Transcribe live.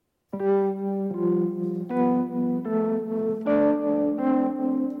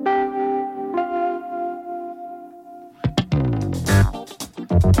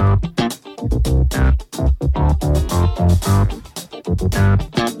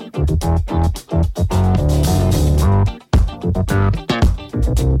Hey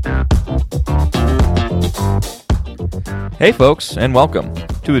folks, and welcome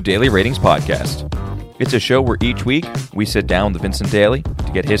to the Daily Ratings Podcast. It's a show where each week we sit down with Vincent Daly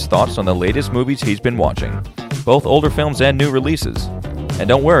to get his thoughts on the latest movies he's been watching, both older films and new releases. And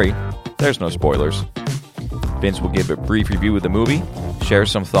don't worry, there's no spoilers. Vince will give a brief review of the movie, share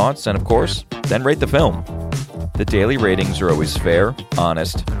some thoughts, and of course, then rate the film. The daily ratings are always fair,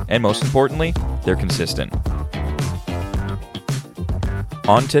 honest, and most importantly, they're consistent.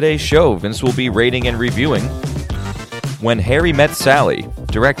 On today's show, Vince will be rating and reviewing When Harry Met Sally,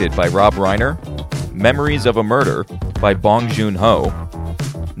 directed by Rob Reiner, Memories of a Murder by Bong Joon-ho,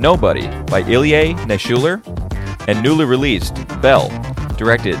 Nobody by Ilya Neshuler, and newly released Belle,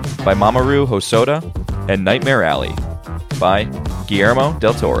 directed by Mamoru Hosoda, and Nightmare Alley by Guillermo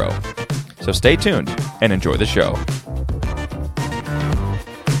del Toro. So stay tuned and enjoy the show.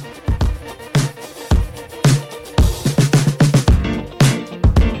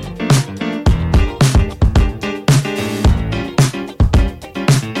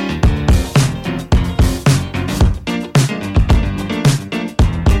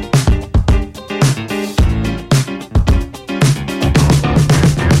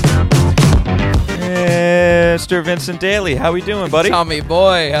 Mr. Vincent Daly, how we doing, buddy? Tommy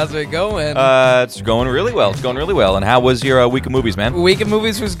boy, how's it going? It's going really well. It's going really well. And how was your week of movies, man? Week of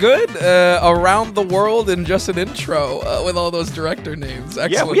movies was good. Around the world in just an intro with all those director names.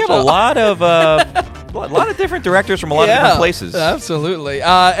 Excellent. Yeah, we have a lot of different directors from a lot of different places. Absolutely.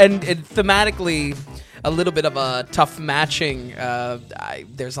 And thematically, a little bit of a tough matching.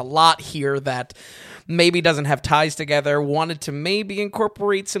 There's a lot here that maybe doesn't have ties together. Wanted to maybe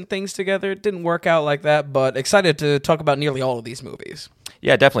incorporate some things together. It didn't work out like that, but excited to talk about nearly all of these movies.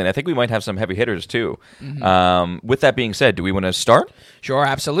 Yeah, definitely. And I think we might have some heavy hitters, too. Mm-hmm. With that being said, do we want to start? Sure,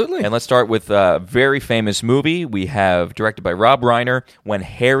 absolutely. And let's start with a very famous movie we have directed by Rob Reiner, When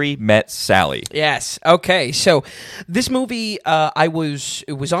Harry Met Sally. Yes. Okay, so this movie, it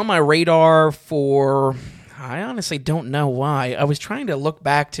was on my radar for... I honestly don't know why. I was trying to look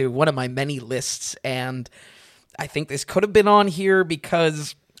back to one of my many lists, and I think this could have been on here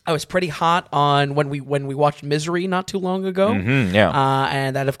because I was pretty hot on when we watched Misery not too long ago. Mm-hmm, yeah.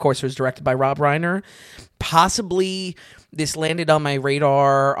 And that, of course, was directed by Rob Reiner. Possibly this landed on my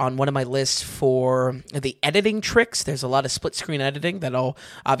radar on one of my lists for the editing tricks. There's a lot of split-screen editing that I'll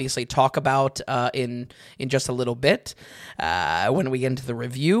obviously talk about in just a little bit when we get into the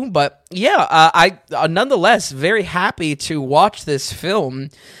review. But yeah, I nonetheless very happy to watch this film.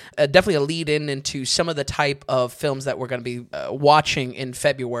 Definitely a lead-in into some of the type of films that we're going to be watching in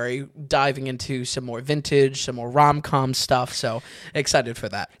February, diving into some more vintage, some more rom-com stuff. So excited for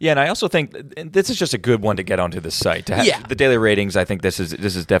that. Yeah, and I also think this is just a good one to get onto the site. To have the daily ratings, I think this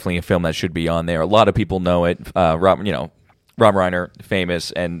is definitely a film that should be on there. A lot of people know it. Rob Reiner,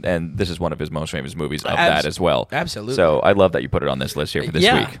 famous, and this is one of his most famous movies of that as well. Absolutely. So I love that you put it on this list here for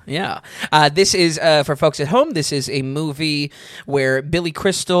this week. Yeah. This is, for folks at home, this is a movie where Billy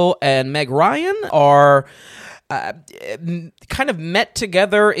Crystal and Meg Ryan are kind of met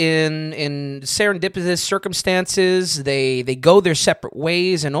together in serendipitous circumstances. They go their separate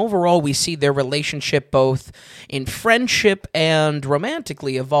ways, and overall we see their relationship both in friendship and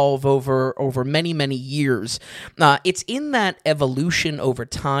romantically evolve over many, many years. It's in that evolution over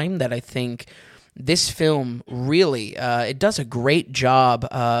time that I think this film really, it does a great job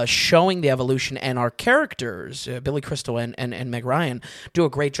showing the evolution, and our characters, Billy Crystal and Meg Ryan, do a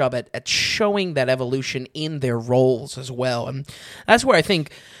great job at showing that evolution in their roles as well. And that's where I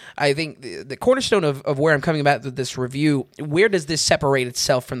think the cornerstone of where I'm coming back with this review, where does this separate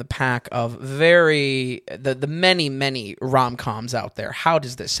itself from the pack of the many, many rom-coms out there? How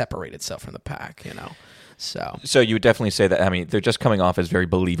does this separate itself from the pack, So you would definitely say that. I mean, they're just coming off as very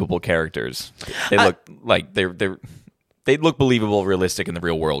believable characters. They look like they look believable, realistic in the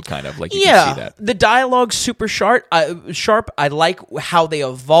real world, kind of like you can see that. The dialogue's super sharp. I like how they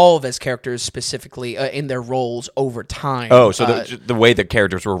evolve as characters, specifically in their roles over time. Oh, so the way the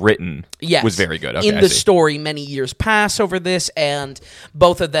characters were written was very good. Okay, in the story, many years pass over this, and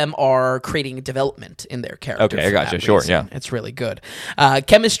both of them are creating development in their character. Okay, I gotcha. Sure, yeah, it's really good.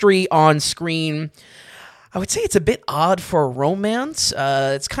 Chemistry on screen, I would say it's a bit odd for a romance.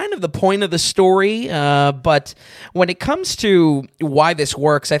 It's kind of the point of the story, but when it comes to why this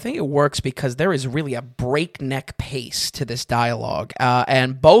works, I think it works because there is really a breakneck pace to this dialogue,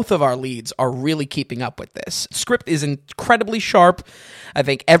 and both of our leads are really keeping up with this. Script is incredibly sharp. I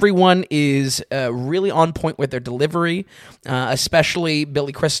think everyone is really on point with their delivery, especially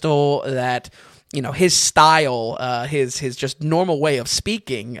Billy Crystal, that his style, his just normal way of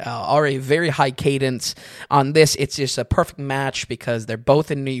speaking are a very high cadence. On this, it's just a perfect match because they're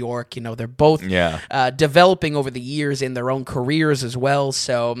both in New York. They're both developing over the years in their own careers as well.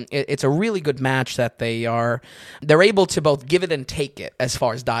 So it's a really good match that they're able to both give it and take it as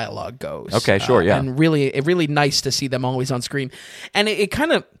far as dialogue goes. Okay, sure, yeah. And really nice to see them always on screen. And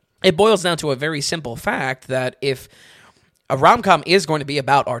it boils down to a very simple fact that if a rom-com is going to be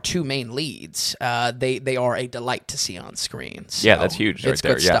about our two main leads, they are a delight to see on screen. So yeah, that's huge. It's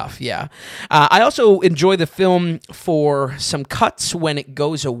right good there. stuff, yeah. I also enjoy the film for some cuts when it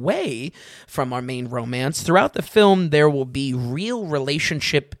goes away from our main romance. Throughout the film, there will be real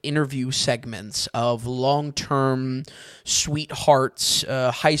relationship interview segments of long-term sweethearts,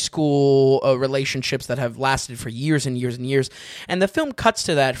 high school relationships that have lasted for years and years and years. And the film cuts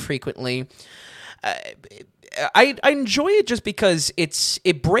to that frequently. I enjoy it just because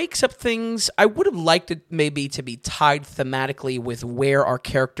it breaks up things. I would have liked it maybe to be tied thematically with where our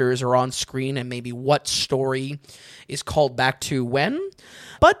characters are on screen and maybe what story is called back to when.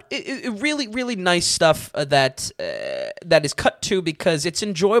 But it really nice stuff that is cut to because it's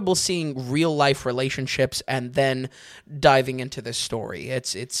enjoyable seeing real life relationships and then diving into this story.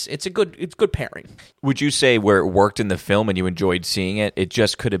 It's a good pairing. Would you say where it worked in the film and you enjoyed seeing it, it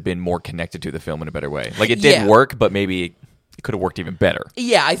just could have been more connected to the film in a better way? Like it did work, but maybe it could have worked even better.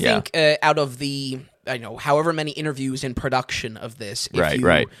 Yeah, I think out of the however many interviews in production of this, if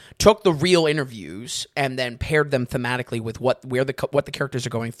you took the real interviews and then paired them thematically with what the characters are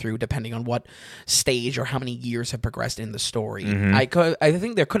going through, depending on what stage or how many years have progressed in the story, I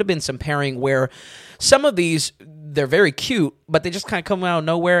think there could have been some pairing where some of these they're very cute, but they just kind of come out of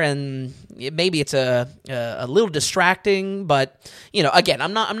nowhere, and maybe it's a little distracting. But again,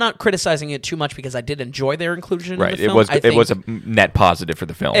 I'm not criticizing it too much because I did enjoy their inclusion. Right, in the film. it was a net positive for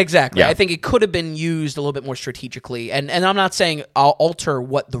the film. Exactly. Yeah. I think it could have been used a little bit more strategically, and I'm not saying I'll alter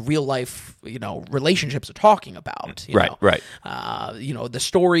what the real life relationships are talking about. Right. The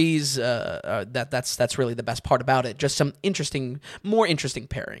stories that's really the best part about it. Just some more interesting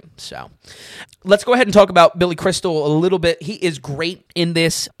pairing. So let's go ahead and talk about Billy Crystal a little bit. He is great in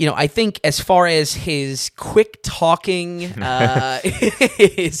this. I think as far as his quick talking,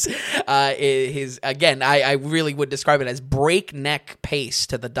 his again, I really would describe it as breakneck pace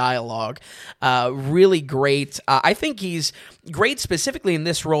to the dialogue. Really great. I think he's great specifically in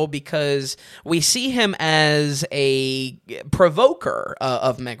this role because we see him as a provoker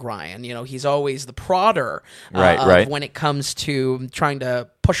of Meg Ryan. He's always the prodder when it comes to trying to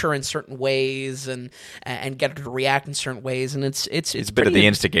push her in certain ways and get her to react in certain ways, and it's a bit of the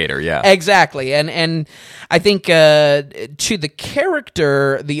instigator, yeah, exactly. And I think to the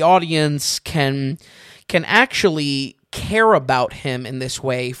character, the audience can actually care about him in this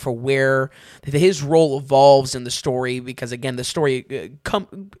way for where his role evolves in the story, because again the story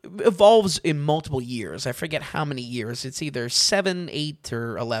evolves in multiple years. I forget how many years. It's either 7, 8,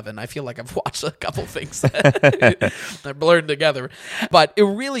 or 11. I feel like I've watched a couple things that are blurred together, but it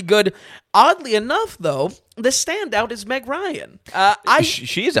really good. Oddly enough, though, the standout is Meg Ryan.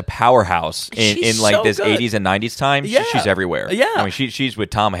 She is a powerhouse in like so this good. 80s and 90s time. Yeah. She's everywhere. Yeah. I mean, she's with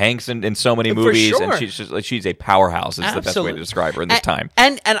Tom Hanks in so many movies, sure. and she's a powerhouse. Is the best way to describe her in this time.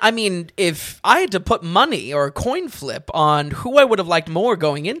 And I mean, if I had to put money or a coin flip on who I would have liked more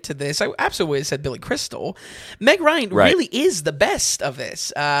going into this, I absolutely would have said Billy Crystal. Meg Ryan really is the best of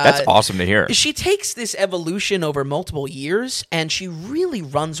this. That's awesome to hear. She takes this evolution over multiple years, and she really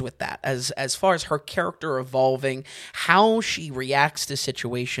runs with that as far as her character evolving, how she reacts to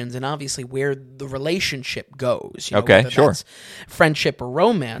situations, and obviously where the relationship goes. Okay, sure. That's friendship or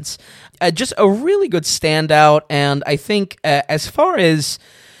romance. Just a really good standout, and I think as far as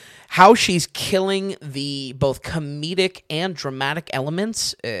how she's killing the both comedic and dramatic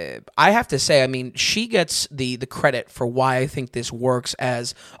elements, I have to say, I mean, she gets the credit for why I think this works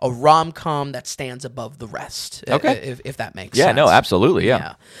as a rom-com that stands above the rest. Okay. If that makes sense. Yeah, no, absolutely,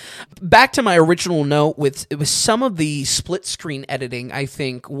 yeah. Back to my original note with some of the split-screen editing, I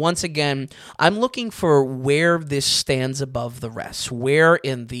think, once again, I'm looking for where this stands above the rest, where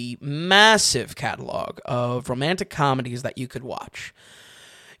in the massive catalog of romantic comedies that you could watch,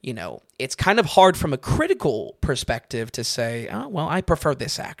 it's kind of hard from a critical perspective to say, oh, well, I prefer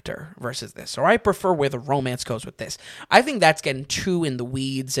this actor versus this, or I prefer where the romance goes with this. I think that's getting too in the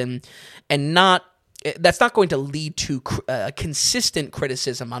weeds and that's not going to lead to consistent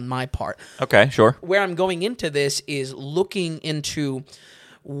criticism on my part. Okay, sure. Where I'm going into this is looking into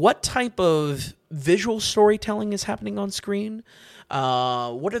what type of visual storytelling is happening on screen?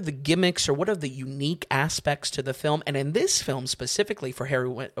 What are the gimmicks or what are the unique aspects to the film? And in this film specifically for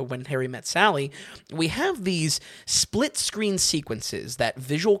When Harry Met Sally, we have these split screen sequences that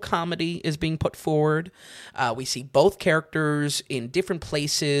visual comedy is being put forward. We see both characters in different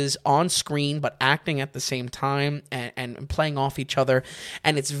places on screen, but acting at the same time and playing off each other.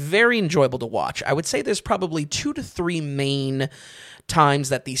 And it's very enjoyable to watch. I would say there's probably 2 to 3 main times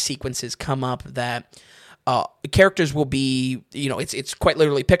that these sequences come up that characters will be, it's quite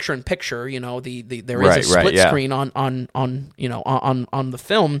literally picture in picture. There is a split screen on the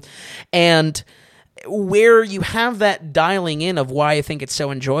film, and where you have that dialing in of why I think it's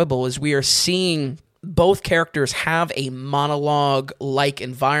so enjoyable is we are seeing both characters have a monologue-like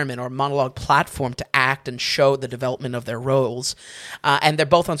environment or monologue platform to act and show the development of their roles. And they're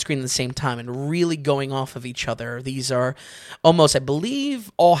both on screen at the same time and really going off of each other. These are almost, I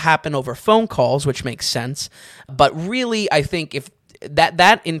believe, all happen over phone calls, which makes sense. But really, I think if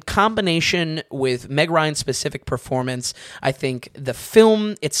that in combination with Meg Ryan's specific performance, I think the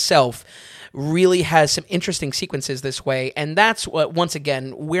film itself really has some interesting sequences this way, and that's what, once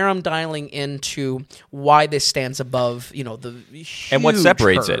again, where I'm dialing into why this stands above, the huge and what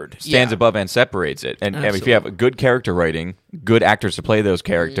separates herd. it stands above and separates it. And if you have a good character writing, good actors to play those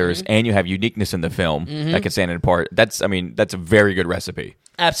characters, and you have uniqueness in the film that can stand it apart, that's a very good recipe.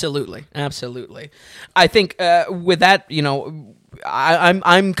 Absolutely. I think with that,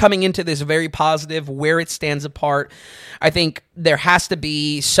 I'm coming into this very positive. Where it stands apart, I think there has to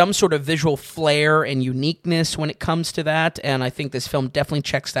be some sort of visual flair and uniqueness when it comes to that, and I think this film definitely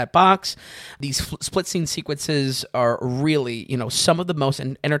checks that box. These split scene sequences are really, some of the most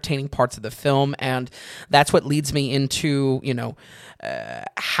entertaining parts of the film, and that's what leads me into,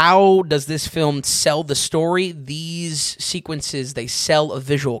 how does this film sell the story? These sequences, they sell a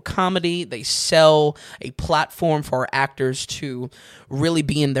visual comedy, they sell a platform for our actors to really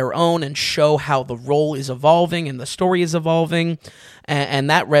be in their own and show how the role is evolving and the story is evolving, and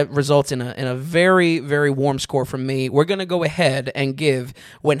that results in a very, very warm score from me. We're going to go ahead and give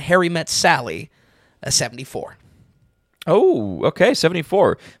When Harry Met Sally a 74. Oh, okay,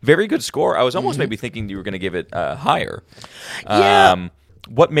 74. Very good score. I was almost maybe thinking you were going to give it higher. Yeah.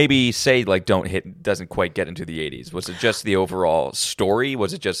 What maybe say doesn't quite get into the 80s? Was it just the overall story?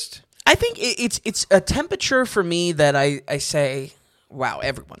 Was it just... I think it's a temperature for me that I say, wow,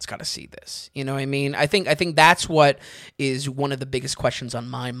 everyone's got to see this. You know what I mean? I think that's what is one of the biggest questions on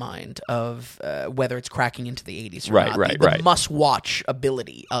my mind of whether it's cracking into the 80s or not. The must-watch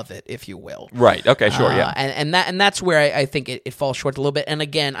ability of it, if you will. Right. Okay. Sure. Yeah. And that's where I think it falls short a little bit. And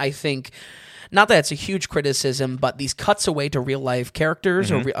again, I think. Not that it's a huge criticism, but these cuts away to real life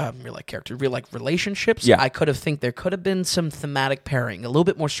characters or real life relationships. Yeah. I think there could have been some thematic pairing, a little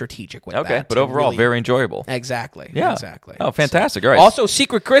bit more strategic with that. Okay, but overall, very enjoyable. Exactly. Yeah. Exactly. Oh, fantastic! All right. Also,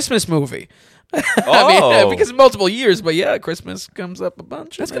 secret Christmas movie. Because of multiple years, but yeah, Christmas comes up a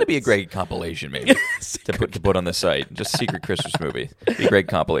bunch. That's going to be a great compilation, maybe to put on the site. Just secret Christmas movie. Be a great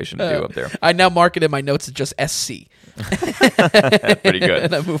compilation to do up there. I now mark it in my notes as just SC. Pretty good.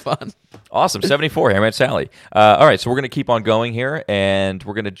 And I move on. Awesome. 74. Harry Met Sally. All right, so we're going to keep on going here, and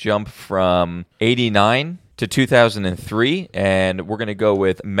we're going to jump from 89 to 2003, and we're going to go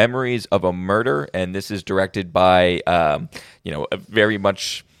with Memories of a Murder, and this is directed by, a very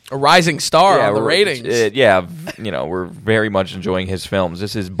much... a rising star on the ratings. We're very much enjoying his films.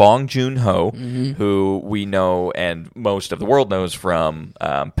 This is Bong Joon-ho, who we know and most of the world knows from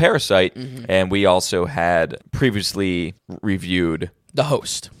Parasite, and we also had previously reviewed... The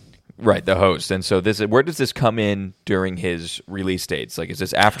Host. Right, The Host. And so where does this come in during his release dates? Like, is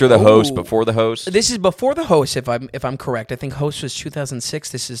this after The Host, before The Host? This is before The Host, if I'm correct. I think Host was 2006.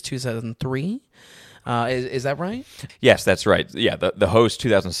 This is 2003. Is that right? Yes, that's right. Yeah, the Host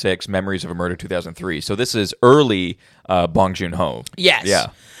 2006, Memories of a Murder 2003. So this is early Bong Joon-ho. Yes. Yeah.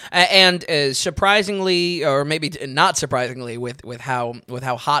 And surprisingly, or maybe not surprisingly, with how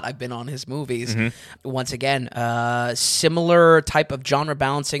hot I've been on his movies, once again, similar type of genre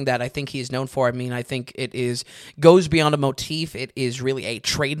balancing that I think he's known for. I mean, I think it goes beyond a motif. It is really a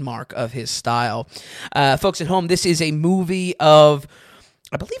trademark of his style. Folks at home, this is a movie of...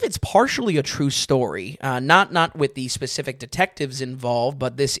 I believe it's partially a true story, not with the specific detectives involved,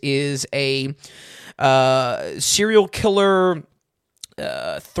 but this is a serial killer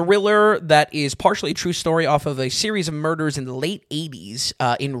thriller that is partially a true story off of a series of murders in the late 80s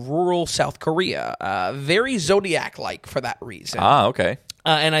in rural South Korea. Very Zodiac-like for that reason. Ah, okay.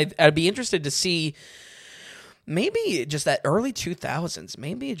 And I'd be interested to see maybe just that early 2000s,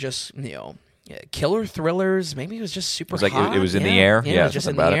 maybe just, killer thrillers. Maybe it was just super It was hot. it was in the air. Yeah, Yeah, it was just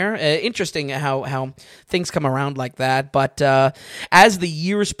in the something air. Interesting how things come around like that. But as the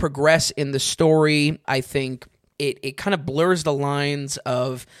years progress in the story, I think it kind of blurs the lines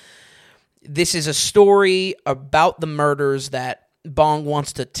of this is a story about the murders that Bong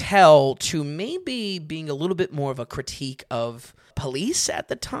wants to tell to maybe being a little bit more of a critique of police at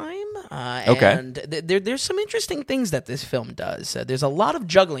the time. Okay. And there's some interesting things that this film does. There's a lot of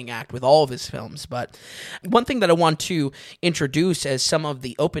juggling act with all of his films, but one thing that I want to introduce as some of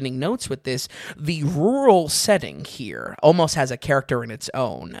the opening notes with this, the rural setting here almost has a character in its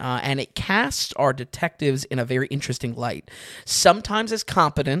own, and it casts our detectives in a very interesting light, sometimes as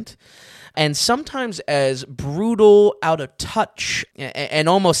competent, and sometimes as brutal, out of touch, and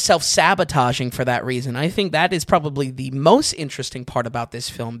almost self-sabotaging for that reason. I think that is probably the most interesting part about this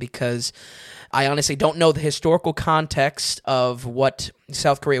film, because I honestly don't know the historical context of what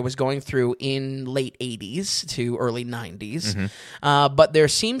South Korea was going through in late 80s to early 90s. But there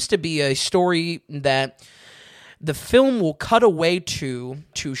seems to be a story that the film will cut away to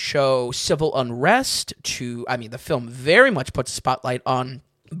show civil unrest. The film very much puts a spotlight on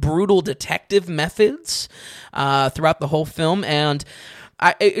brutal detective methods throughout the whole film, and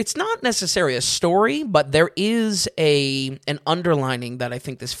it's not necessarily a story, but there is an underlining that I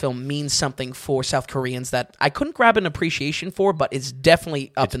think this film means something for South Koreans that I couldn't grab an appreciation for, but it's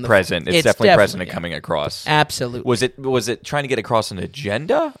definitely up in the present. It's definitely present and coming across. Absolutely. Was it trying to get across an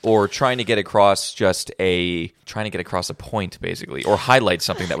agenda, or trying to get across a point, basically, or highlight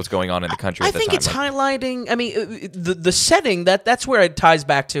something that was going on in the country at the time? I think it's highlighting. I mean, the setting that's where it ties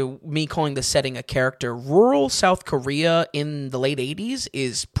back to me calling the setting a character. Rural South Korea in the late 80s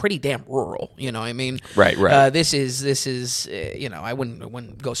is pretty damn rural. You know what I mean? Right. This is I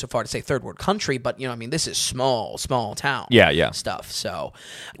wouldn't go so far to say third world country, but this is small town. Yeah. Stuff. So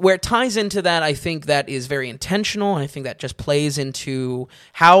where it ties into that, I think that is very intentional. I think that just plays into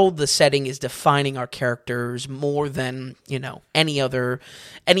how the setting is defining our characters more than any other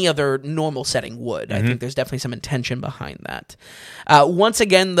normal setting would. I think there's definitely some intention behind that. Once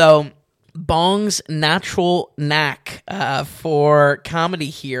again, though, Bong's natural knack for comedy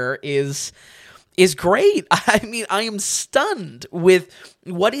here is great. I mean, I am stunned with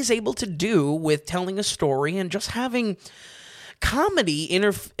what he's able to do with telling a story and just having comedy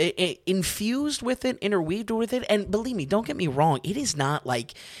infused with it, interweaved with it. And believe me, don't get me wrong, it is not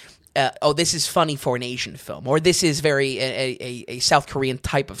like this is funny for an Asian film, or this is very a South Korean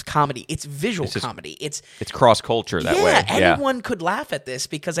type of comedy. It's visual comedy. It's cross culture that way. Anyone could laugh at this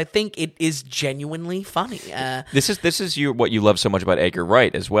because I think it is genuinely funny. This is what you love so much about Edgar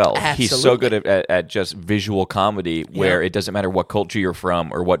Wright as well. Absolutely. He's so good at just visual comedy, where it doesn't matter what culture you're from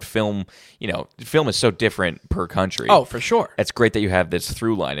or what film. Film is so different per country. Oh, for sure. It's great that you have this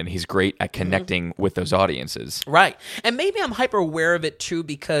through line, and he's great at connecting with those audiences. Right. And maybe I'm hyper aware of it too,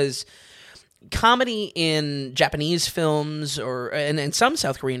 because comedy in Japanese films and some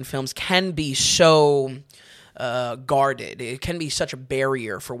South Korean films can be so guarded. It can be such a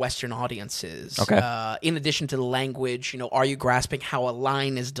barrier for Western audiences. Okay. In addition to the language, are you grasping how a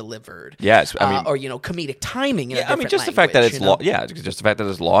line is delivered? Yes, or comedic timing. In a different just the fact that it's just the fact that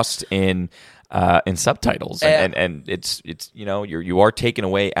it's lost in subtitles, and it's you are taken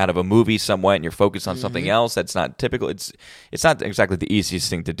away out of a movie somewhat, and you're focused on something else that's not typical. It's not exactly the easiest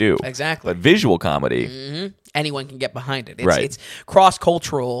thing to do. Exactly. But visual comedy, anyone can get behind it. Right. It's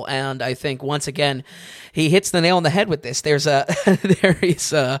cross-cultural, and I think once again he hits the nail on the head with this. There is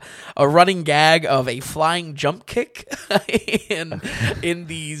a running gag of a flying jump kick in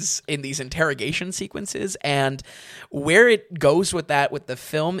these interrogation sequences, and where it goes with the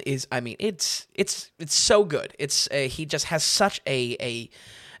film is, it's so good. He just has such a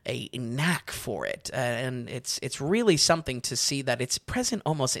knack for it, and it's really something to see that it's present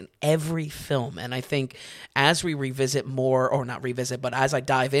almost in every film. And I think as we revisit more, or not revisit, but as I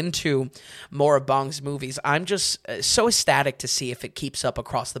dive into more of Bong's movies, I'm just so ecstatic to see if it keeps up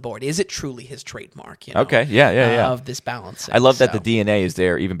across the board. Is it truly his trademark? Okay, yeah. Of this balance. I love that the DNA is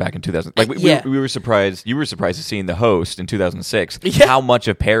there even back in 2000. Like we were surprised. You were surprised to seeing The Host in 2006. Yeah. How much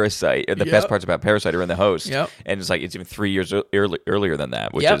of Parasite, the best parts about Parasite are in The Host. Yep. And it's even 3 years earlier than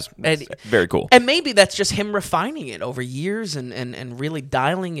that, which is very cool. And maybe that's just him refining it over years and really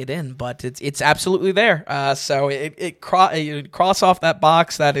dialing it in, but it's absolutely there. So it cross off that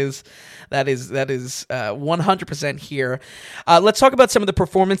box. That is 100% here. Let's talk about some of the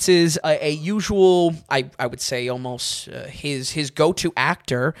performances. A usual, I would say, almost his go-to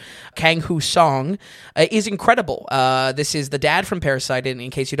actor, Kang Ho Song, is incredible. This is the dad from Parasite, in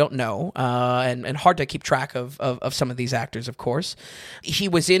case you don't know, and hard to keep track of some of these actors, of course. He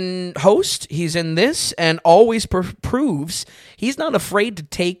was was in Host, he's in this, and always proves he's not afraid to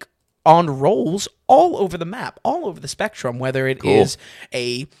take on roles all over the map, all over the spectrum, whether it is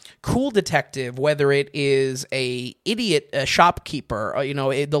a cool detective, whether it is a idiot shopkeeper,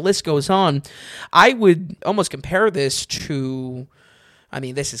 the list goes on. I would almost compare this to, I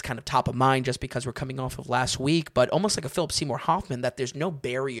mean, this is kind of top of mind just because we're coming off of last week, but almost like a Philip Seymour Hoffman, that there's no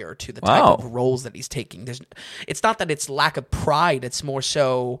barrier to the type of roles that he's taking. It's not that it's lack of pride, it's more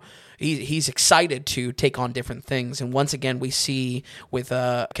so he's excited to take on different things. And once again, we see with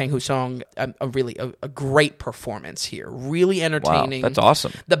Kang Ho Song a great performance here. Really entertaining. Wow, that's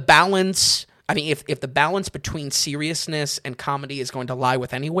awesome. The balance, I mean, if the balance between seriousness and comedy is going to lie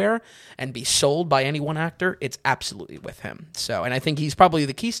with anywhere and be sold by any one actor, it's absolutely with him. So, and I think he's probably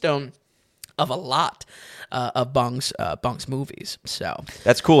the keystone of a lot of Bong's movies. So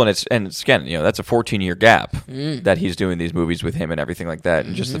that's cool, and it's again, that's a 14-year gap that he's doing these movies with him and everything like that,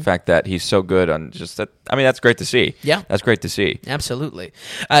 and just the fact that he's so good on just that. I mean, that's great to see. Yeah, that's great to see. Absolutely.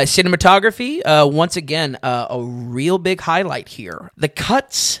 Cinematography, once again, a real big highlight here. The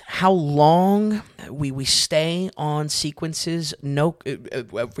cuts, how long we stay on sequences. No,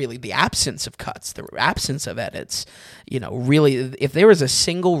 really, the absence of cuts, the absence of edits. Really, if there is a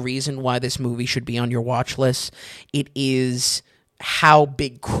single reason why this movie should be on your watch list, it is how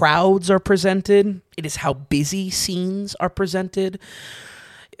big crowds are presented. It is how busy scenes are presented.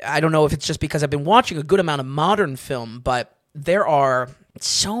 I don't know if it's just because I've been watching a good amount of modern film, but there are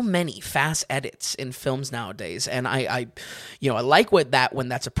so many fast edits in films nowadays, and I like when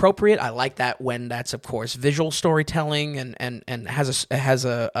that's appropriate. I like that when that's, of course, visual storytelling and has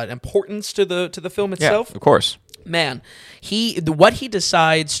an importance to the film itself. Yeah, of course. Man, what he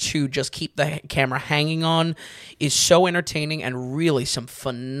decides to just keep the camera hanging on is so entertaining, and really some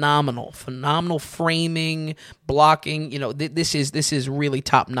phenomenal framing, blocking. This is really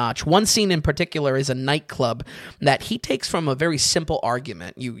top notch. One scene in particular is a nightclub that he takes from a very simple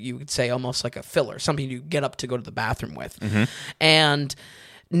argument. You would say almost like a filler, something you get up to go to the bathroom with, and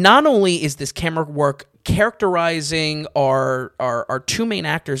not only is this camera work characterizing our two main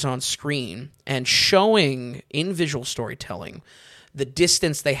actors on screen and showing in visual storytelling the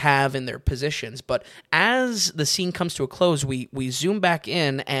distance they have in their positions, but as the scene comes to a close, we zoom back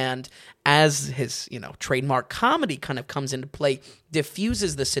in, and as his trademark comedy kind of comes into play,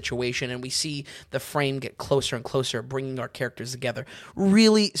 diffuses the situation, and we see the frame get closer and closer, bringing our characters together.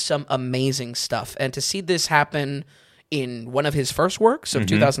 Really some amazing stuff, and to see this happen in one of his first works of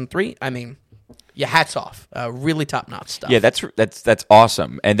 2003, I mean, yeah, hats off. Really top-notch stuff. Yeah, that's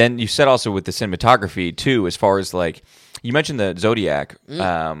awesome. And then you said also with the cinematography, too, as far as like, you mentioned the Zodiac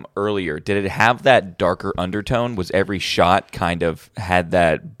earlier. Did it have that darker undertone? Was every shot kind of had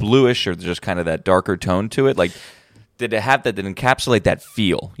that bluish or just kind of that darker tone to it? Like, did it have that, did it encapsulate that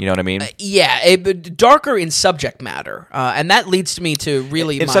feel? You know what I mean? Darker in subject matter. And that leads me to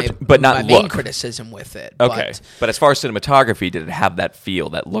really my main criticism with it. Okay. But as far as cinematography, did it have that feel,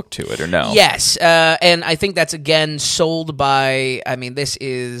 that look to it, or no? Yes. And I think that's, again, sold by, I mean, this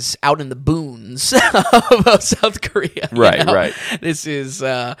is out in the boons of South Korea. Right. This is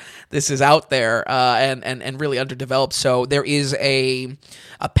out there and really underdeveloped. So there is a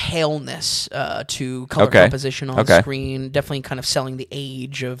paleness to color composition on screen. Definitely kind of selling the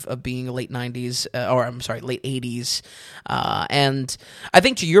age of being late 90s, late 80s. And I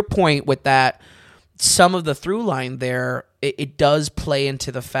think to your point with that, some of the through line there, it does play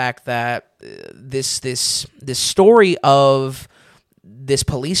into the fact that this story of this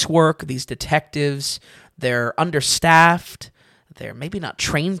police work, these detectives, they're understaffed. They're maybe not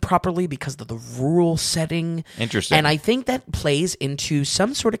trained properly because of the rural setting. Interesting. And I think that plays into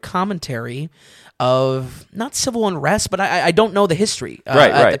some sort of commentary of not civil unrest, but I don't know the history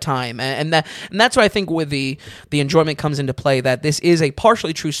at the time, and that's why I think with the enjoyment comes into play, that this is a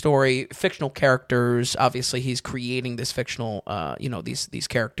partially true story, fictional characters. Obviously, he's creating this fictional, these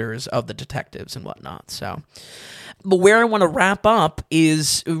characters of the detectives and whatnot. So, but where I want to wrap up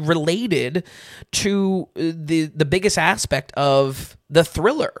is related to the biggest aspect of the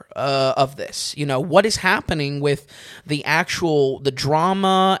thriller of this. What is happening with the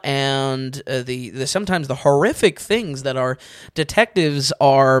drama and the sometimes the horrific things that our detectives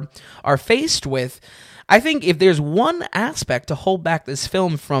are faced with. I think if there's one aspect to hold back this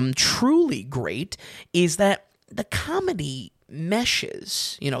film from truly great, is that the comedy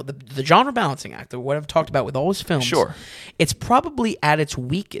meshes, the genre balancing act, what I've talked about with all his films. Sure. It's probably at its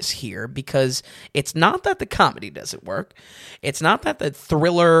weakest here, because it's not that the comedy doesn't work. It's not that the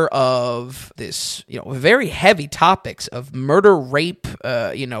thriller of this, very heavy topics of murder, rape,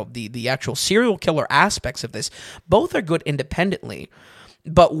 the actual serial killer aspects of this, both are good independently.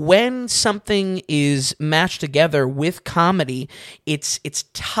 But when something is matched together with comedy, it's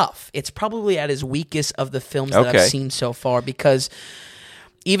tough. It's probably at its weakest of the films that I've seen so far, because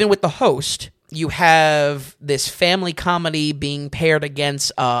even with The Host, you have this family comedy being paired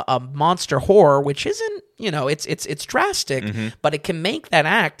against a monster horror, which isn't, it's drastic, but it can make that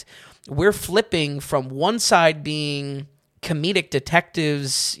act. We're flipping from one side being comedic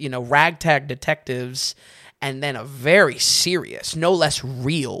detectives, ragtag detectives, and then a very serious, no less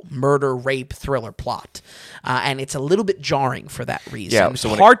real murder, rape, thriller plot. And it's a little bit jarring for that reason. Yeah, so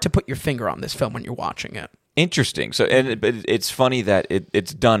it's hard to put your finger on this film when you're watching it. Interesting. So, but it's funny that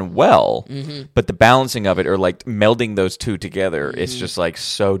it's done well, but the balancing of it, or like melding those two together, it's just like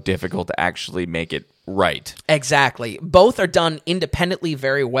so difficult to actually make it right. Exactly. Both are done independently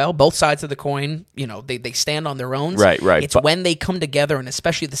very well. Both sides of the coin, they stand on their own. Right. It's when they come together, and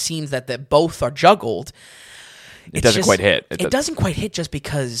especially the scenes that both are juggled. It doesn't quite hit. It doesn't quite hit just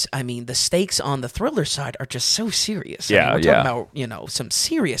because, the stakes on the thriller side are just so serious. Yeah, we're talking about, some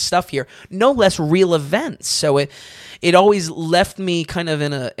serious stuff here, no less real events. So it always left me kind of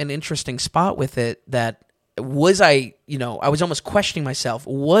in an interesting spot with it, that was I was almost questioning myself,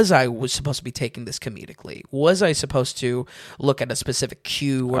 was supposed to be taking this comedically? Was I supposed to look at a specific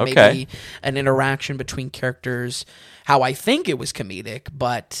cue or maybe an interaction between characters, how I think it was comedic,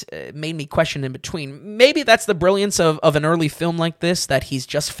 but it made me question in between. Maybe that's the brilliance of an early film like this, that he's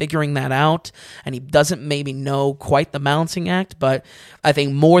just figuring that out, and he doesn't maybe know quite the balancing act, but I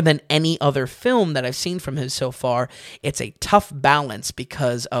think more than any other film that I've seen from him so far, it's a tough balance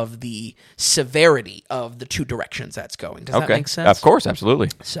because of the severity of the two directions that's going. Does that make sense? Of course, absolutely.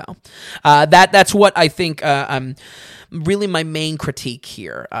 So that's what I think really my main critique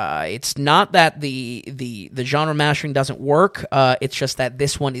here. It's not that the genre mashing doesn't work. It's just that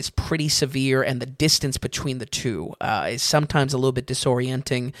this one is pretty severe, and the distance between the two is sometimes a little bit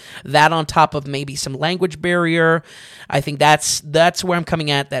disorienting. That on top of maybe some language barrier, I think that's where I'm coming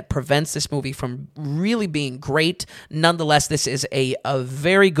at, that prevents this movie from really being great. Nonetheless, this is a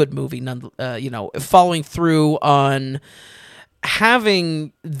very good movie. Following through on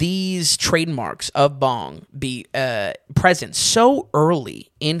having these trademarks of Bong be present so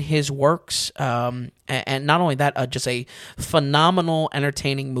early in his works, and not only that, just a phenomenal,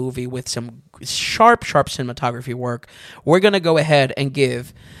 entertaining movie with some sharp cinematography work. We're going to go ahead and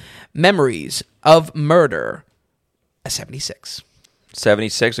give Memories of Murder a 76.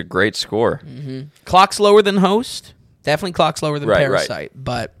 76, a great score. Clock slower than Host. Definitely clock slower than Parasite,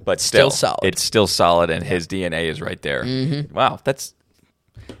 but still solid. It's still solid, and his DNA is right there. Wow,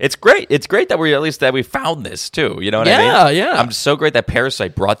 it's great. It's great that we found this too. You know what I mean? Yeah. I'm so great that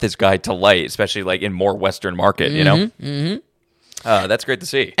Parasite brought this guy to light, especially like in more Western market. That's great to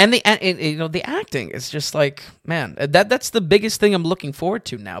see. And the acting is just like, man, that's the biggest thing I'm looking forward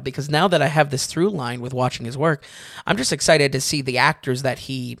to now, because now that I have this through line with watching his work, I'm just excited to see the actors that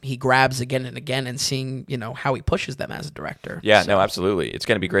he grabs again and again, and seeing how he pushes them as a director. Yeah, no, absolutely. It's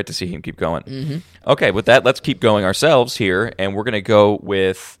going to be great to see him keep going. Okay, with that, let's keep going ourselves here, and we're going to go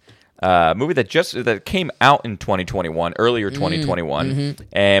with a movie that came out in 2021, earlier 2021,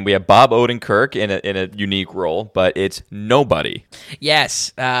 and we have Bob Odenkirk in a unique role, but it's Nobody.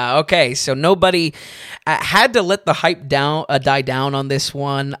 Yes. Okay. So Nobody, had to let the hype die down on this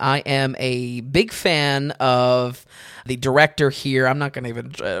one. I am a big fan of the director here. I'm not going to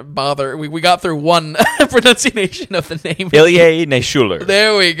even bother. We got through one pronunciation of the name. Ilya Naishuller.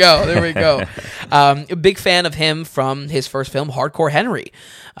 There we go. A big fan of him from his first film, Hardcore Henry,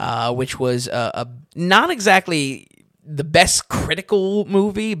 which was not exactly the best critical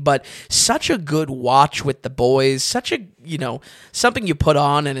movie, but such a good watch with the boys, such a, something you put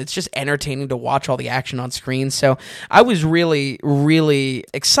on and it's just entertaining to watch all the action on screen. So I was really, really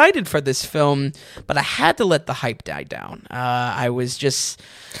excited for this film, but I had to let the hype die down. I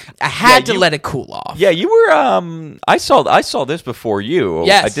had to let it cool off. Yeah, you were, I saw this before you.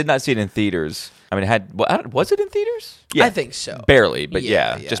 Yes. I did not see it in theaters. I mean, was it in theaters? Yeah, I think so. Barely, but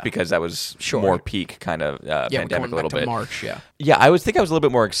yeah, just because that was more peak kind of pandemic a little bit. March, yeah. Yeah, I was a little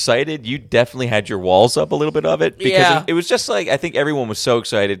bit more excited. You definitely had your walls up a little bit of it, because it was just like, I think everyone was so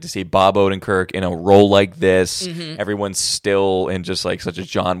excited to see Bob Odenkirk in a role like this. Everyone's still in just like such a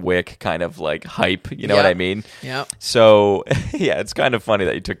John Wick kind of like hype. You know what I mean? Yeah. So yeah, it's kind of funny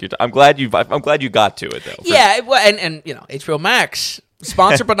that you took your time. I'm glad you got to it though. Yeah, and HBO Max.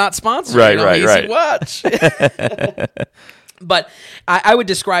 Sponsored but not sponsored. Right. Easy watch. But I would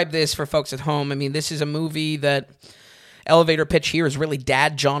describe this for folks at home. I mean, this is a movie that elevator pitch here is really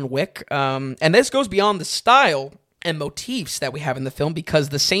dad John Wick. And this goes beyond the style and motifs that we have in the film, because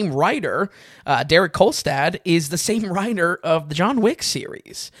the same writer, Derek Kolstad, is the same writer of the John Wick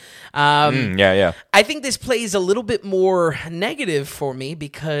series. Yeah. I think this plays a little bit more negative for me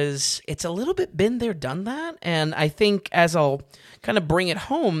because it's a little bit been there, done that. And I think as I'll kind of bring it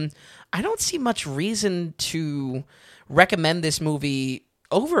home, I don't see much reason to recommend this movie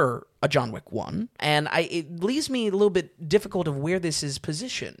over a John Wick 1. And it leaves me a little bit difficult of where this is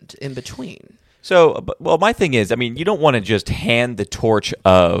positioned in between. So, well, my thing is, I mean, you don't want to just hand the torch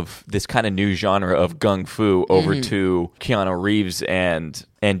of this kind of new genre of gung fu over to Keanu Reeves and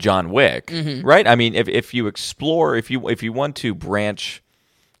John Wick, right? I mean, if you explore, if you want to branch,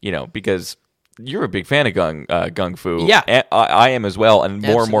 because you're a big fan of gung fu. Yeah. And I am as well, and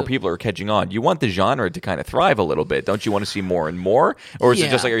more and more Absolutely. people are catching on. You want the genre to kind of thrive a little bit. Don't you want to see more and more? Or is it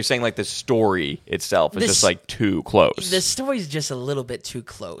just like, are you saying like the story itself is just like too close? The story's just a little bit too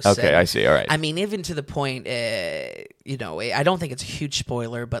close. Okay, And, I see. All right. I mean, even to the point, I don't think it's a huge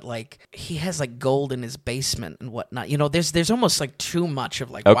spoiler, but like he has like gold in his basement and whatnot. There's almost like too much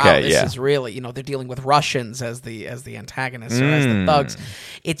of like, wow, this is really, they're dealing with Russians as the antagonists or as the thugs.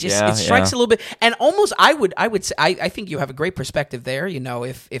 It just it strikes a little bit, and almost I would say I think you have a great perspective there.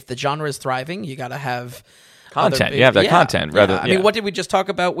 If the genre is thriving, you got to have content. You have that content rather. I mean, what did we just talk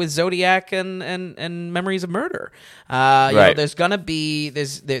about with Zodiac and Memories of Murder? Right. There's gonna be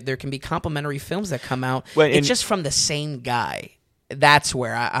there can be complementary films that come out. Well, it's just from the same guy. That's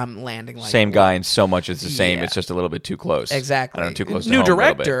where I'm landing. Like same guy, and so much is the same. Yeah. It's just a little bit too close. Exactly. I don't know, too close. New to home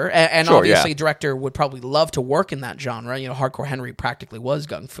director, and Sure, obviously, director would probably love to work in that genre. Hardcore Henry practically was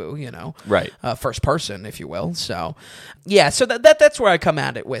gung fu. Right. First person, if you will. So, yeah. So that's where I come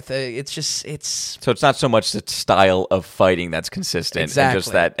at it with. It's So it's not so much the style of fighting that's consistent, Exactly. and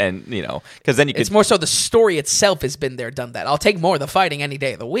just that, and because then you could. It's more so the story itself has been there, done that. I'll take more of the fighting any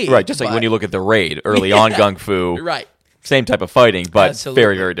day of the week. Right, just like when you look at The Raid, early on gung fu. Right. Same type of fighting, but Absolutely.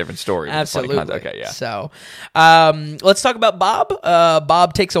 very, very different story. Absolutely. Okay, yeah. So, let's talk about Bob.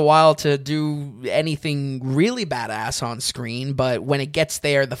 Bob takes a while to do anything really badass on screen, but when it gets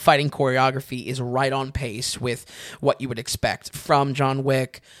there, the fighting choreography is right on pace with what you would expect from John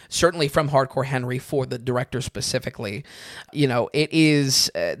Wick, certainly from Hardcore Henry for the director specifically. It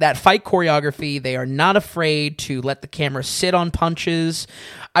is that fight choreography. They are not afraid to let the camera sit on punches.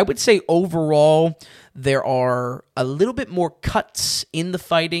 I would say overall, there are a little bit more cuts in the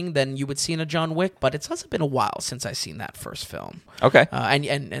fighting than you would see in a John Wick, but it's also been a while since I've seen that first film. Okay.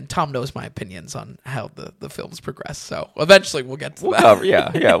 And Tom knows my opinions on how the films progress, so eventually we'll get to that.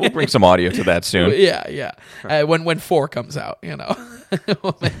 Yeah, we'll bring some audio to that soon. Yeah. When 4 comes out,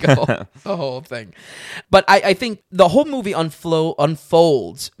 we'll make a whole thing. But I think the whole movie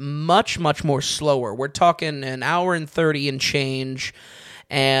unfolds much, much more slower. We're talking an hour and 30 and change.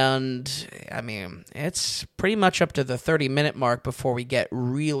 And, I mean, it's pretty much up to the 30-minute mark before we get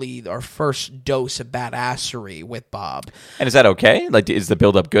really our first dose of badassery with Bob. And is that okay? Like, is the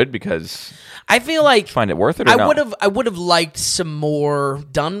build-up good? Because I feel like find it worth it or not? I would have liked some more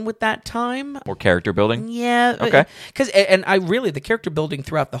done with that time. More character building? Yeah. Okay. And the character building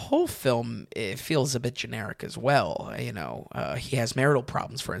throughout the whole film, it feels a bit generic as well. He has marital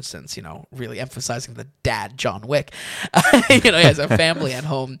problems, for instance, really emphasizing the dad, John Wick. He has a family at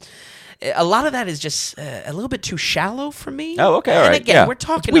home. A lot of that is just a little bit too shallow for me. Oh, okay, all right. And again, yeah. we're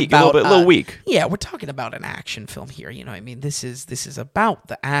talking weak, about a little weak. Yeah, we're talking about an action film here. This is about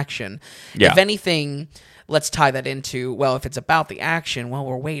the action. Yeah. If anything, let's tie that into, well, if it's about the action, well,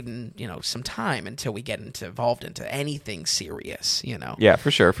 we're waiting, some time until we get involved into anything serious, Yeah,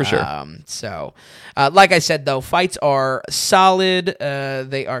 for sure. Like I said, though, fights are solid.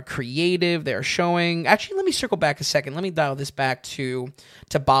 They are creative. They're showing. Actually, let me circle back a second. Let me dial this back to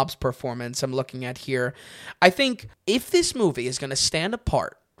Bob's performance. I'm looking at here. I think if this movie is going to stand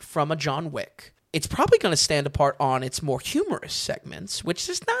apart from a John Wick, it's probably going to stand apart on its more humorous segments, which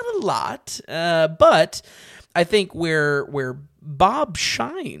is not a lot, but I think where Bob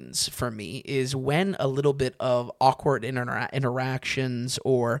shines for me is when a little bit of awkward interactions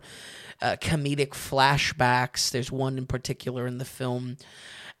or comedic flashbacks. There's one in particular in the film.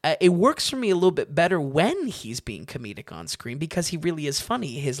 It works for me a little bit better when he's being comedic on screen because he really is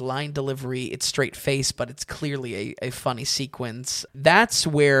funny. His line delivery, it's straight face, but it's clearly a funny sequence. That's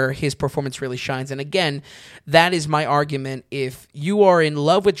where his performance really shines. And again, that is my argument. If you are in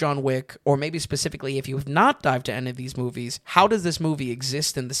love with John Wick, or maybe specifically if you have not dived to any of these movies, how does this movie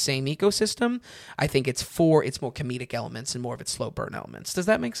exist in the same ecosystem? I think it's more comedic elements and more of its slow burn elements. Does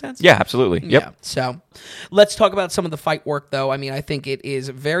that make sense? Yeah, absolutely. Yep. Yeah. So let's talk about some of the fight work, though. I mean, I think it is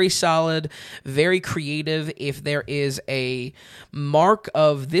very very solid, very creative. If there is a mark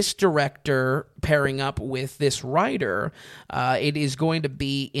of this director pairing up with this writer, it is going to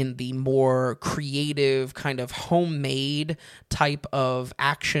be in the more creative, kind of homemade type of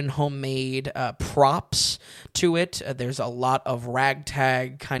action, homemade props to it. There's a lot of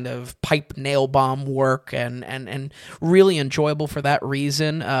ragtag kind of pipe nail bomb work, and really enjoyable for that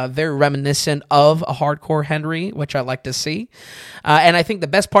reason. Very reminiscent of a hardcore Henry, which I like to see. And I think the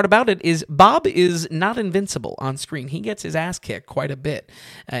best part about it is Bob is not invincible on screen. He gets his ass kicked quite a bit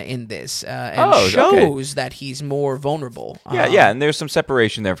in this, and shows that he's more vulnerable. Yeah, and there's some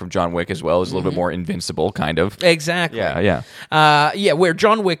separation there from John Wick as well. Is a little bit more invincible, kind of. Exactly. Yeah. Where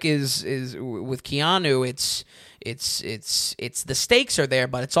John Wick is with Keanu, it's the stakes are there,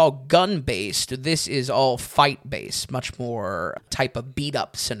 but it's all gun based. This is all fight based, much more type of beat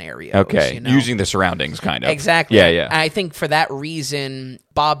up scenarios. Okay, using the surroundings, kind of. Exactly. Yeah. I think for that reason,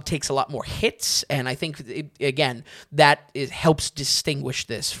 Bob takes a lot more hits, and I think that helps distinguish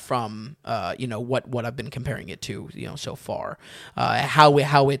this from what I've been comparing it to so far. How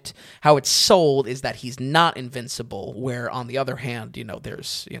it's sold is that he's not invincible, where on the other hand,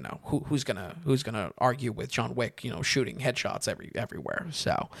 there's who's gonna argue with John Wick shooting headshots everywhere.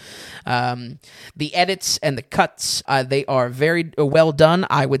 So the edits and the cuts, they are very well done.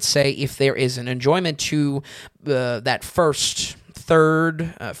 I would say if there is an enjoyment to that first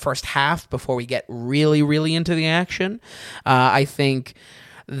half before we get really, really into the action, I think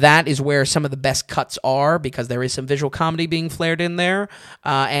that is where some of the best cuts are, because there is some visual comedy being flared in there,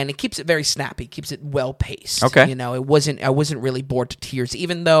 and it keeps it very snappy, keeps it well paced. Okay, I wasn't really bored to tears,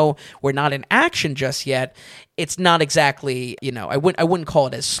 even though we're not in action just yet. It's not exactly, I wouldn't call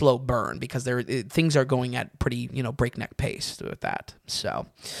it a slow burn, because things are going at pretty breakneck pace with that. So,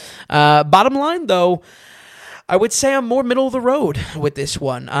 bottom line though, I would say I'm more middle of the road with this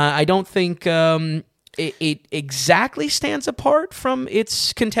one. I don't think it exactly stands apart from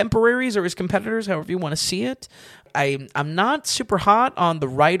its contemporaries or its competitors, however you want to see it. I'm not super hot on the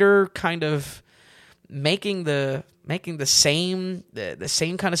writer kind of making the same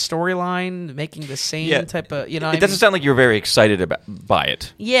kind of storyline, making the same type of, It doesn't sound like you're very excited by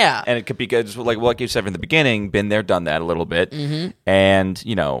it. Yeah. And it could be good, like you said from the beginning, been there, done that a little bit. Mm-hmm. And,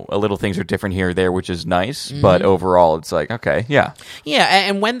 a little things are different here or there, which is nice. Mm-hmm. But overall, it's like, okay, yeah. Yeah,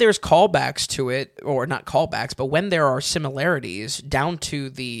 and when there's callbacks to it, or not callbacks, but when there are similarities down to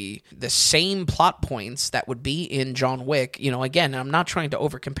the same plot points that would be in John Wick, again, I'm not trying to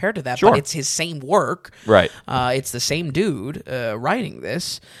over-compare to that, Sure. but it's his same work. Right. It's the same dude writing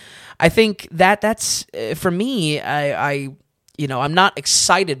this. I think that's for me. I'm not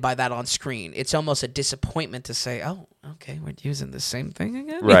excited by that on screen. It's almost a disappointment to say, "Oh, okay, we're using the same thing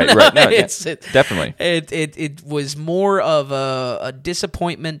again." Right. No, definitely. It was more of a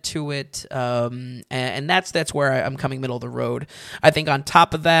disappointment to it, and that's where I'm coming middle of the road. I think on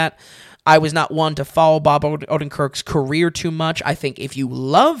top of that, I was not one to follow Bob Odenkirk's career too much. I think if you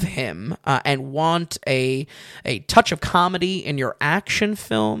love him and want a touch of comedy in your action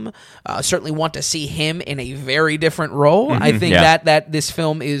film, certainly want to see him in a very different role. Mm-hmm, I think that this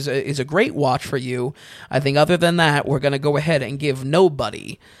film is a great watch for you. I think other than that, we're going to go ahead and give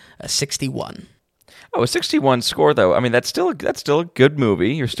Nobody a 61. Oh, a 61 score though. I mean, that's still a good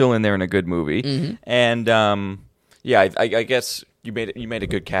movie. You're still in there in a good movie, mm-hmm. And I guess. You made a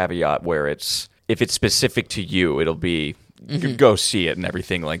good caveat where if it's specific to you, it'll be mm-hmm. go see it and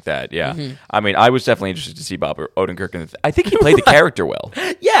everything like that. Yeah, mm-hmm. I mean, I was definitely interested to see Bob Odenkirk, I think he played the character well.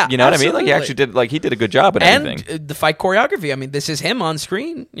 Yeah, you know absolutely. What I mean? Like he actually did a good job at everything. And the fight choreography. I mean, this is him on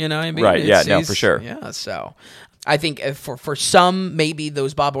screen. You know what I mean? Right? Yeah, no, for sure. Yeah, so. I think for some, maybe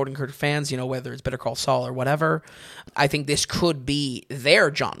those Bob Odenkirk fans, whether it's Better Call Saul or whatever, I think this could be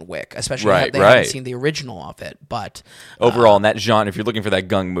their John Wick, especially if they haven't seen the original of it. But overall, in that genre, if you're looking for that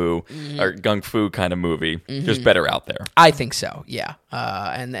mm-hmm. or gung fu kind of movie, mm-hmm. there's better out there. I think so, yeah.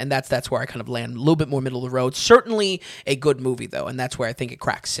 And that's where I kind of land a little bit more middle of the road. Certainly a good movie, though, and that's where I think it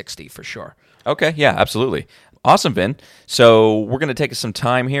cracks 60 for sure. Okay, yeah, absolutely. Awesome, Vin. So we're going to take some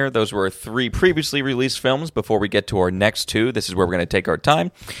time here. Those were 3 previously released films before we get to our next 2. This is where we're going to take our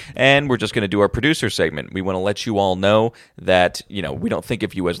time, and we're just going to do our producer segment. We want to let you all know that, we don't think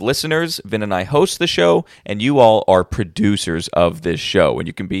of you as listeners. Vin and I host the show, and you all are producers of this show, and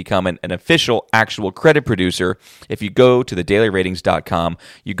you can become an official, actual credit producer if you go to thedailyratings.com.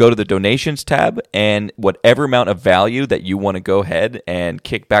 You go to the donations tab, and whatever amount of value that you want to go ahead and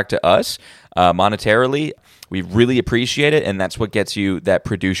kick back to us monetarily, we really appreciate it, and that's what gets you that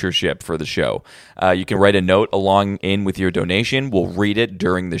producership for the show. You can write a note along in with your donation. We'll read it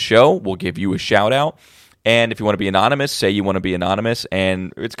during the show. We'll give you a shout-out. And if you want to be anonymous, say you want to be anonymous,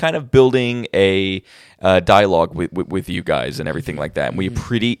 and it's kind of building a dialogue with you guys and everything like that. And we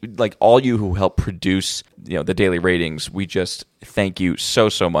all you who help produce, the daily ratings. We just thank you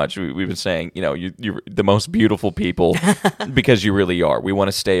so much. We've been saying, you're the most beautiful people because you really are. We want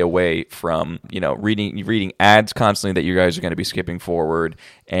to stay away from, reading ads constantly that you guys are going to be skipping forward.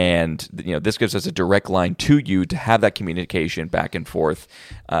 And, this gives us a direct line to you to have that communication back and forth.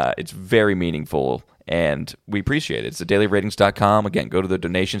 It's very meaningful. And we appreciate it. It's thedailyratings.com. Again, go to the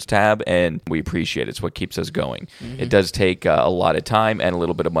donations tab, and we appreciate it. It's what keeps us going. It does take a lot of time and a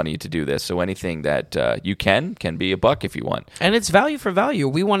little bit of money to do this. So anything that you can be $1 if you want. And it's value for value.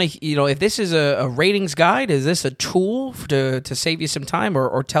 We want to, if this is a ratings guide, is this a tool to save you some time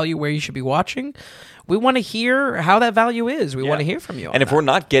or tell you where you should be watching? We want to hear how that value is. We want to hear from you. And if we're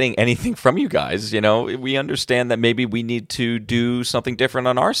not getting anything from you guys, we understand that maybe we need to do something different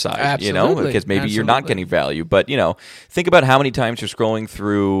on our side, Absolutely. Because maybe you're not getting value. But, think about how many times you're scrolling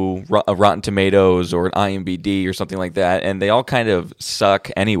through Rotten Tomatoes or an IMDb or something like that, and they all kind of suck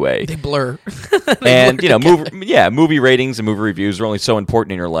anyway. They blur. Movie ratings and movie reviews are only so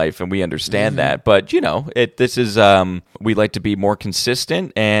important in your life, and we understand that. But, this is, we like to be more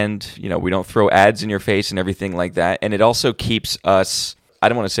consistent, and, we don't throw ads in your face and everything like that. And it also keeps us, I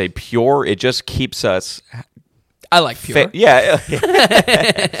don't want to say pure, it just keeps us... I like pure.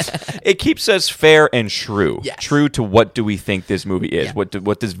 It keeps us fair and true. Yes. True to what do we think this movie is. Yeah.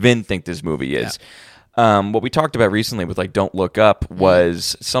 What does Vin think this movie is. What we talked about recently with Don't Look Up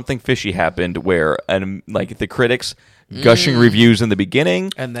was something fishy happened where the critics gushing reviews in the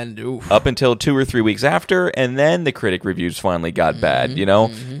beginning, and then up until 2 or 3 weeks after, and then the critic reviews finally got bad.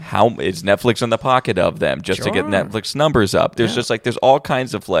 How is Netflix in the pocket of them just to get Netflix numbers up? There's there's all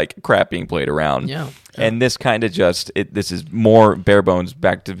kinds of crap being played around. And this kind of this is more bare bones,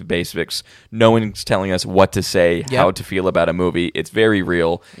 back to the basics. No one's telling us what to say, how to feel about a movie. It's very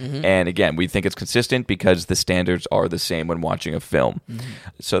real. And again, we think it's consistent because the standards are the same when watching a film.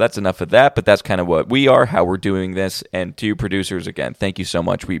 So that's enough of that, but that's kind of what we are, how we're doing this. And to you producers, again, thank you so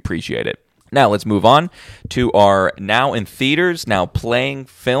much. We appreciate it. Now let's move on to our now in theaters, now playing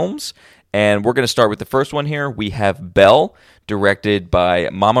films. And we're going to start with the first one here. We have Belle, directed by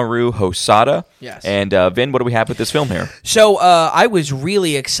Mamoru Hosoda. Yes. And Vin, what do we have with this film here? So I was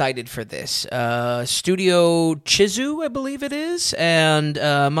really excited for this. Studio Chizu, I believe it is, and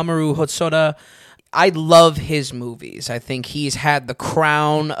Mamoru Hosoda. I love his movies. I think he's had the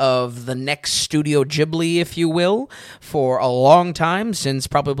crown of the next Studio Ghibli, if you will, for a long time, since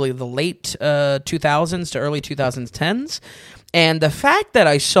probably the late 2000s to early 2010s. And the fact that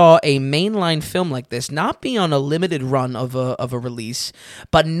I saw a mainline film like this not be on a limited run of a release,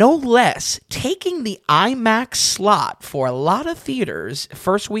 but no less taking the IMAX slot for a lot of theaters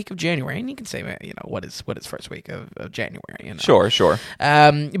first week of January, and you can say, what is first week of January? Sure.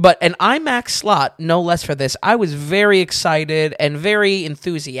 But an IMAX slot, no less for this. I was very excited and very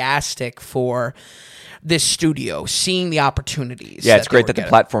enthusiastic for this studio, seeing the opportunities. Yeah, it's great that the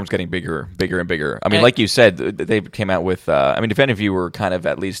platform's getting bigger and bigger. I mean, like you said, they came out with, if any of you were kind of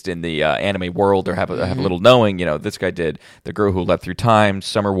at least in the anime world or have a little knowing, this guy did The Girl Who Leapt Through Time,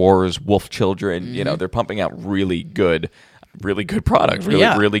 Summer Wars, Wolf Children, they're pumping out really good product,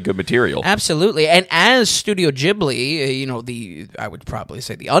 really good material. Absolutely. And as Studio Ghibli, I would probably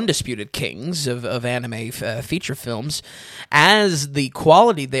say the undisputed kings of anime feature films, as the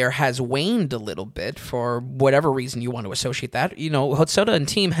quality there has waned a little bit for whatever reason you want to associate that, Hosoda and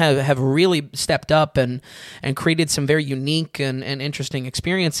team have really stepped up and created some very unique and interesting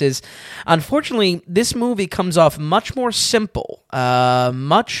experiences. Unfortunately, this movie comes off much more simple,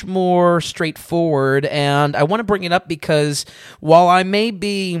 much more straightforward, and I want to bring it up because while I may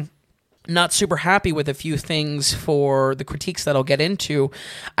be not super happy with a few things for the critiques that I'll get into,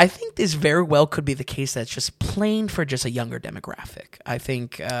 I think this very well could be the case that's just plain for just a younger demographic. I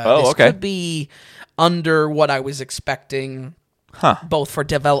think this could be under what I was expecting. Both for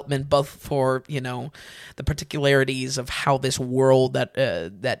development, both for the particularities of how this world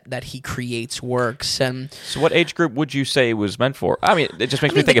that he creates works. And so, what age group would you say it was meant for? I mean, it just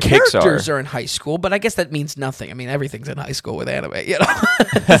makes me think of Pixar. The characters are in high school, but I guess that means nothing. I mean, everything's in high school with anime.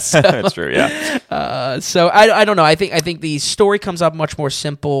 So, that's true. Yeah. So I don't know. I think the story comes up much more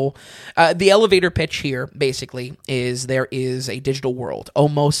simple. The elevator pitch here basically is there is a digital world,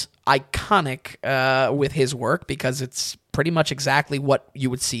 almost iconic with his work because it's pretty much exactly what you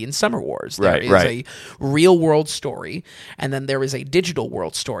would see in Summer Wars. There is a real world story, and then there is a digital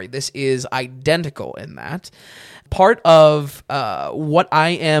world story. This is identical in that. Part of what I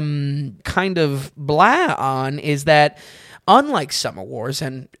am kind of blah on is that unlike Summer Wars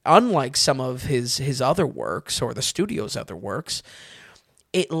and unlike some of his other works or the studio's other works,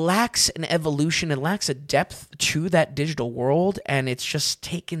 it lacks an evolution, it lacks a depth to that digital world, and it's just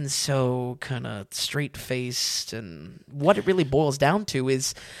taken so kind of straight-faced, and what it really boils down to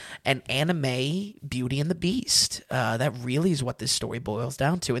is an anime Beauty and the Beast. That really is what this story boils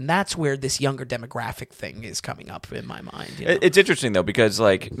down to, and that's where this younger demographic thing is coming up in my mind. You know? It's interesting, though, because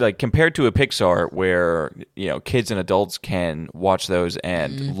like compared to a Pixar where, kids and adults can watch those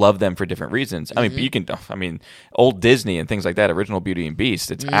and love them for different reasons. I mean, old Disney and things like that, original Beauty and Beast,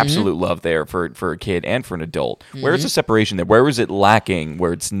 it's absolute love there for a kid and for an adult. Where's the separation there? Where was it lacking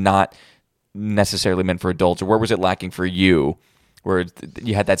where it's not necessarily meant for adults? Or where was it lacking for you where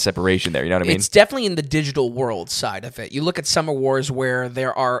you had that separation there? You know what I mean? It's definitely in the digital world side of it. You look at Summer Wars where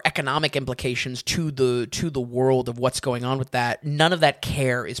there are economic implications to the world of what's going on with that. None of that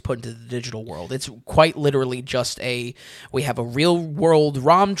care is put into the digital world. It's quite literally just we have a real world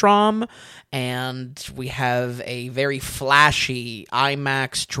rom-dram, and we have a very flashy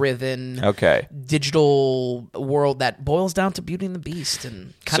IMAX-driven digital world that boils down to Beauty and the Beast,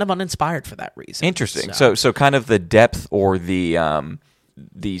 and kind of uninspired for that reason. Interesting. So kind of the depth or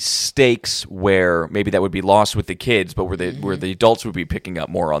the stakes where maybe that would be lost with the kids, but where the adults would be picking up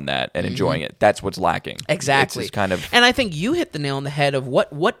more on that and enjoying it. That's what's lacking. Exactly. It's kind of, and I think you hit the nail on the head of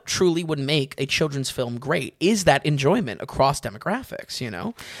what truly would make a children's film great is that enjoyment across demographics.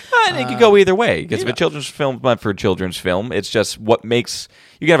 I think it could go either way, because if a children's film meant for a children's film, it's just what makes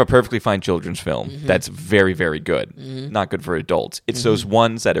you can have a perfectly fine children's film that's very, very good, not good for adults. It's those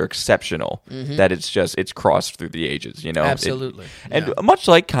ones that are exceptional that it's crossed through the ages. Absolutely. And much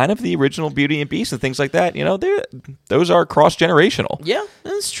like kind of the original Beauty and Beast and things like that, those are cross-generational. Yeah,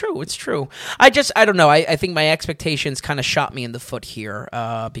 it's true. It's true. I don't know. I think my expectations kind of shot me in the foot here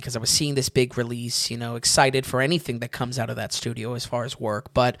because I was seeing this big release, excited for anything that comes out of that studio as far as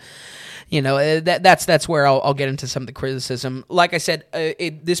work. But, that's where I'll get into some of the criticism. Like I said,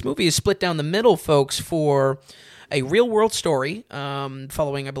 this movie is split down the middle, folks, for a real-world story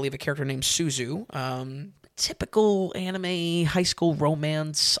following, I believe, a character named Suzu. Typical anime, high school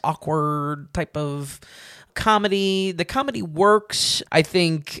romance, awkward type of comedy. The comedy works. I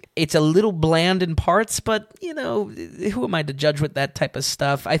think it's a little bland in parts, but, who am I to judge with that type of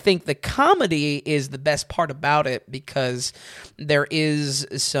stuff? I think the comedy is the best part about it because there is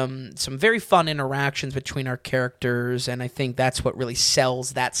some very fun interactions between our characters, and I think that's what really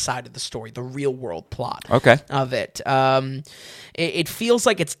sells that side of the story, the real-world plot of it. It feels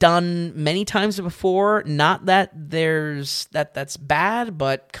like it's done many times before. Not that that's bad,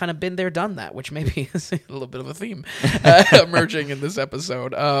 but kind of been there, done that, which maybe is a little bit of a theme emerging in this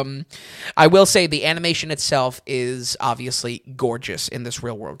episode. I will say the animation itself is obviously gorgeous in this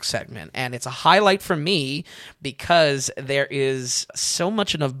real world segment, and it's a highlight for me because there is so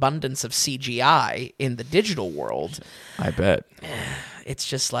much an abundance of CGI in the digital world. I bet. It's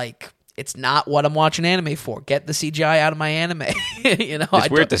just like, it's not what I'm watching anime for. Get the CGI out of my anime. It's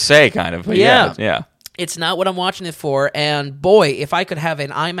weird to say, kind of. But yeah. It's not what I'm watching it for, and boy, if I could have an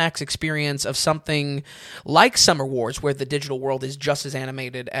IMAX experience of something like Summer Wars, where the digital world is just as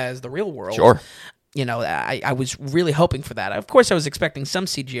animated as the real world. Sure. I was really hoping for that. Of course, I was expecting some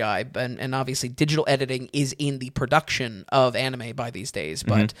CGI, and obviously digital editing is in the production of anime by these days,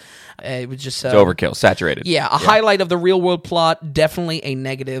 but it was just... it's overkill, saturated. Yeah, a highlight of the real-world plot, definitely a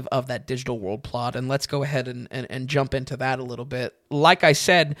negative of that digital world plot, and let's go ahead and jump into that a little bit. Like I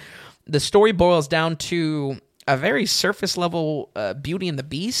said, the story boils down to a very surface level Beauty and the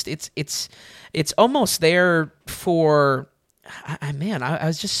Beast. It's almost there for... I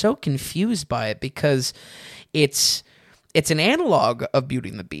was just so confused by it because it's an analog of Beauty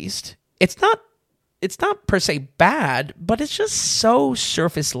and the Beast. It's not per se bad, but it's just so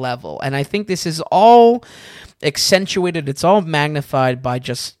surface level, and I think this is all accentuated. It's all magnified by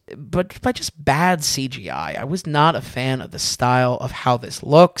just bad CGI. I was not a fan of the style of how this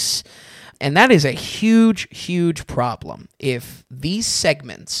looks. And that is a huge, huge problem. If these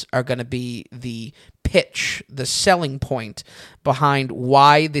segments are going to be the pitch, the selling point behind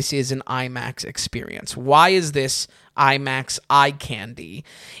why this is an IMAX experience, why is this IMAX eye candy?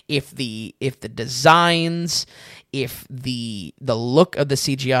 If the designs, if the look of the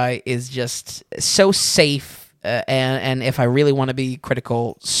CGI is just so safe, and if I really want to be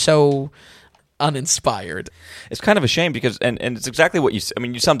critical, so uninspired. It's kind of a shame because, and it's exactly what you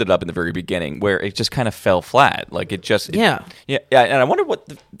summed it up in the very beginning, where it just kind of fell flat. Like it just, and I wonder what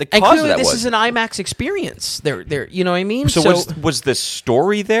the cause of that was. This is an IMAX experience. There, you know what I mean? So was the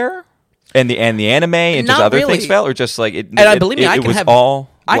story there, and the anime, and just other things fell, or just like it? And I believe me, I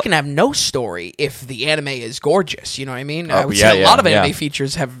I can have no story if the anime is gorgeous. You know what I mean? Oh, I would say a lot of anime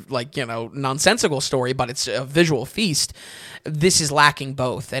features have nonsensical story, but it's a visual feast. This is lacking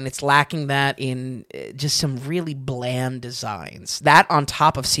both, and it's lacking that in just some really bland designs. That on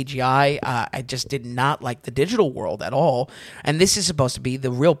top of CGI, I just did not like the digital world at all. And this is supposed to be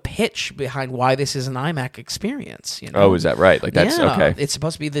the real pitch behind why this is an IMAX experience. Oh, is that right? Like that's okay. It's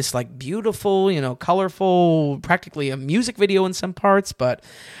supposed to be this like beautiful, colorful, practically a music video in some parts, but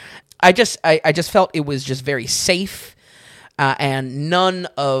I just felt it was just very safe. And none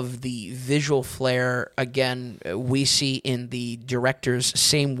of the visual flair, again, we see in the director's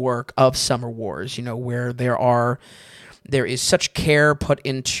same work of Summer Wars, where there is such care put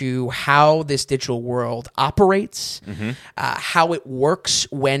into how this digital world operates, how it works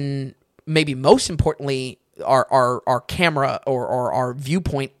when, maybe most importantly, our camera or our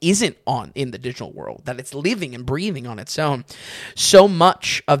viewpoint isn't on in the digital world, that it's living and breathing on its own. So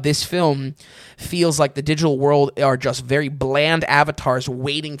much of this film feels like the digital world are just very bland avatars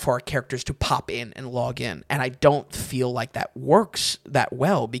waiting for our characters to pop in and log in. And I don't feel like that works that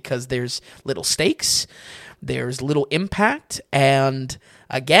well because there's little stakes, there's little impact, and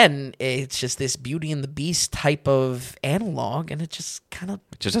again, it's just this Beauty and the Beast type of analog, and it just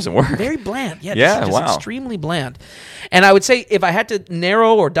doesn't work. Very bland. Yeah, just extremely bland. And I would say if I had to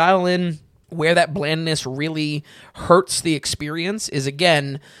narrow or dial in where that blandness really hurts the experience is,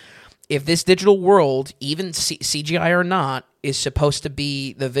 again, if this digital world, even CGI or not, is supposed to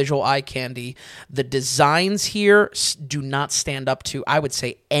be the visual eye candy, the designs here do not stand up to, I would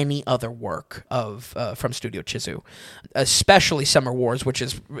say, any other work from Studio Chizu, especially Summer Wars, which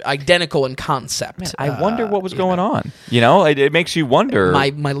is identical in concept. Man, I wonder what was going on. It makes you wonder.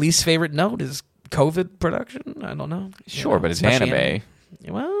 My least favorite note is COVID production. I don't know. Sure, but it's anime.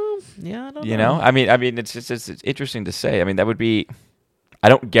 Well, yeah, I don't know. I mean, it's interesting to say. I mean, that would be. I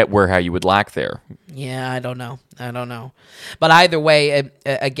don't get how you would lack there. Yeah, I don't know. But either way,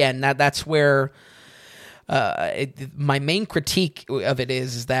 again, that's where my main critique of it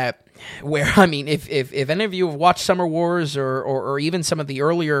is that if any of you have watched Summer Wars or even some of the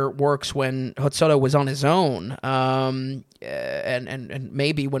earlier works when Hosoda was on his own, and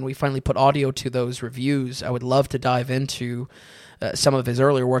maybe when we finally put audio to those reviews, I would love to dive into some of his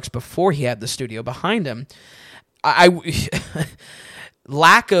earlier works before he had the studio behind him.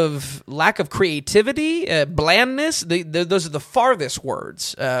 Lack of creativity, blandness. Those are the farthest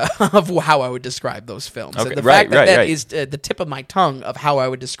words of how I would describe those films. Okay, the fact that is the tip of my tongue of how I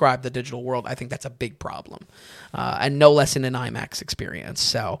would describe the digital world. I think that's a big problem, and no less in an IMAX experience.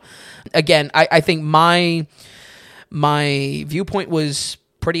 So, again, I think my viewpoint was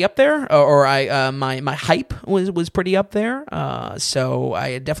pretty up there, or my hype was pretty up there. So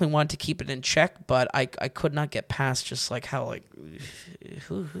I definitely wanted to keep it in check, but I could not get past just like how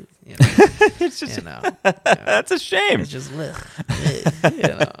it's just that's a shame. It's just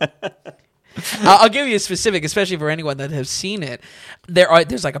I'll give you a specific, especially for anyone that has seen it.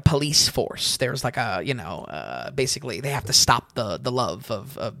 There's like a police force. There's like a basically they have to stop the love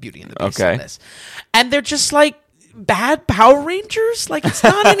of Beauty and the Beast in this, and they're just like bad Power Rangers. Like, it's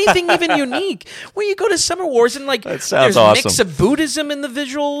not anything even unique. Where you go to Summer Wars and like there's a mix of Buddhism in the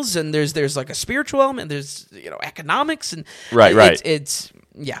visuals, and there's like a spiritual element, there's economics, and it's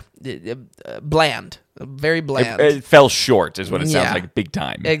bland, very bland. It fell short is what it sounds like, big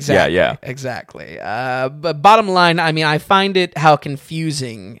time. Exactly. Exactly. But bottom line, I find it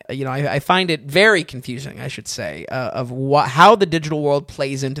confusing. I find it very confusing, I should say, of how the digital world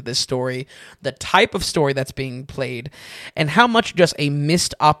plays into this story, the type of story that's being played, and how much just a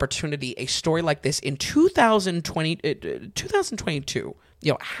missed opportunity a story like this in 2022.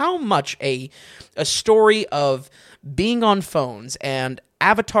 How much a story of being on phones and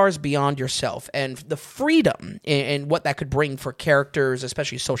avatars beyond yourself and the freedom and what that could bring for characters,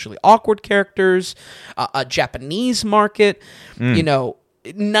 especially socially awkward characters, a Japanese market,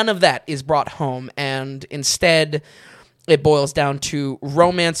 none of that is brought home. And instead it boils down to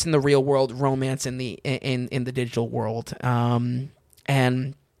romance in the real world, romance in the digital world. And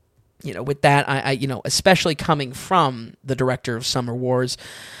with that, I especially coming from the director of Summer Wars,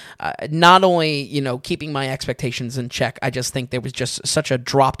 not only, keeping my expectations in check, I just think there was just such a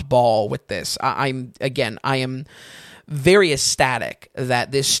dropped ball with this. I am very ecstatic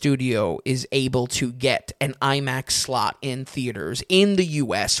that this studio is able to get an IMAX slot in theaters in the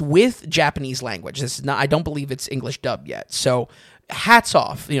US with Japanese language. This is not, I don't believe it's English dub yet. So hats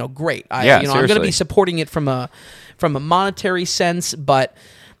off, great. I'm going to be supporting it from a monetary sense, but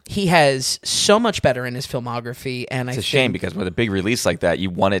he has so much better in his filmography, and It's a shame because with a big release like that, you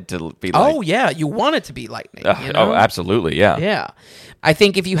want it to be like... Oh, yeah, you want it to be lightning. You know? Oh, absolutely, yeah. Yeah. I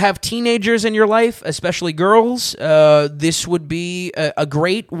think if you have teenagers in your life, especially girls, this would be a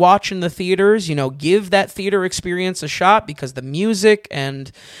great watch in the theaters. You know, give that theater experience a shot because the music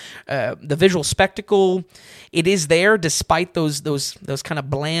and the visual spectacle, it is there despite those kind of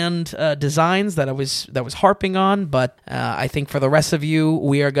bland designs that I was harping on. But I think for the rest of you,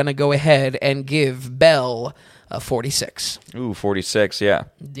 we are going to go ahead and give Belle a 46. Ooh, 46, yeah.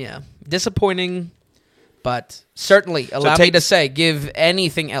 Yeah. Disappointing, but certainly allow me to say, give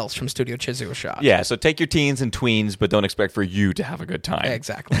anything else from Studio Chizu a shot. Yeah, so take your teens and tweens, but don't expect for you to have a good time.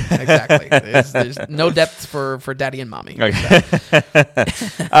 Exactly. There's no depth for daddy and mommy. Okay.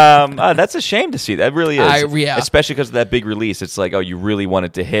 That's a shame to see. That really is. Yeah. Especially because of that big release. It's like, oh, you really want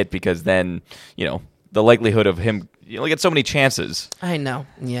it to hit because then, the likelihood of him... You only get so many chances. I know,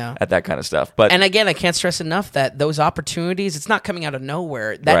 yeah. At that kind of stuff. And again, I can't stress enough that those opportunities, it's not coming out of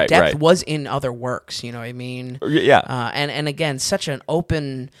nowhere. That depth was in other works, you know what I mean? Yeah. And again, such an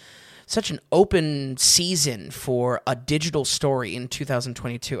open season for a digital story in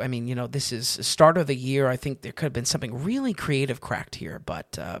 2022. I mean, this is the start of the year. I think there could have been something really creative cracked here,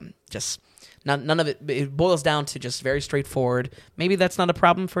 but just... None of it boils down to just very straightforward. Maybe that's not a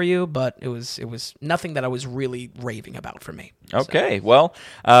problem for you, but it was nothing that I was really raving about for me. Okay, well,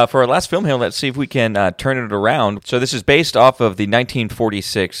 for our last film here, let's see if we can turn it around. So this is based off of the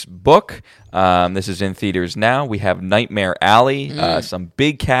 1946 book. This is in theaters now. We have Nightmare Alley, some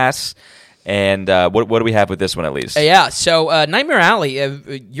big casts. And what do we have with this one, at least? Yeah, so Nightmare Alley,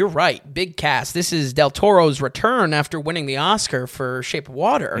 you're right, big cast. This is Del Toro's return after winning the Oscar for Shape of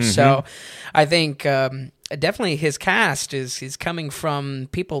Water. Mm-hmm. So I think definitely his cast is coming from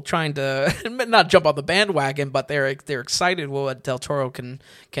people trying to not jump on the bandwagon, but they're excited with what Del Toro can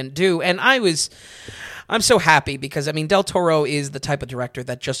do. And I'm so happy because, I mean, Del Toro is the type of director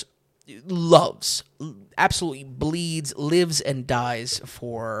that just absolutely bleeds, lives and dies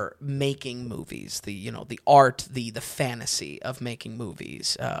for making movies. The art, the fantasy of making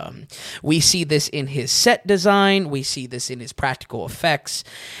movies. We see this in his set design. We see this in his practical effects,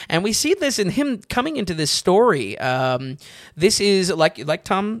 and we see this in him coming into this story. This is like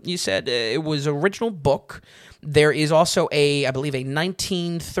Tom, you said, it was an original book. There is also I believe, a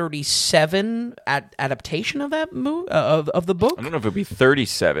 1937 adaptation of that of the book. I don't know if it would be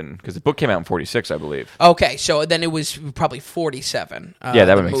 37 because the book came out in 46, I believe. Okay, so then it was probably 47. Yeah,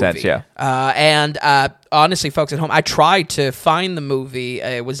 that would make sense. Yeah, and honestly, folks at home, I tried to find the movie.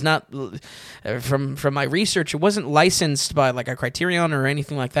 It was not from my research. It wasn't licensed by like a Criterion or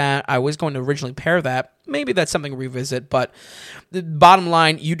anything like that. I was going to originally pair that. Maybe that's something to revisit, but the bottom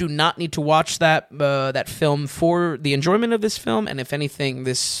line, you do not need to watch that film for the enjoyment of this film, and if anything,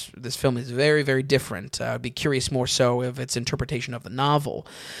 this film is very, very different. I'd be curious more so of its interpretation of the novel.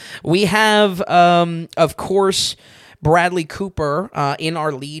 We have, of course, Bradley Cooper in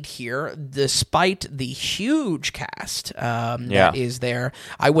our lead here, despite the huge cast that is there.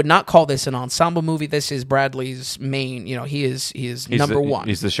 I would not call this an ensemble movie. This is Bradley's main, he is number one.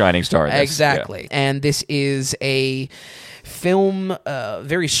 He's the shining star in this. Exactly. Yeah. And this is a film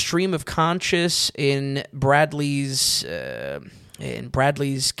very stream of conscious in Bradley's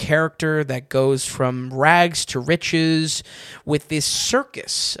character that goes from rags to riches with this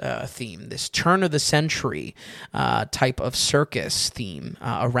circus theme, this turn of the century type of circus theme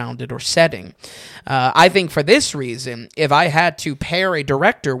around it or setting. I think for this reason, if I had to pair a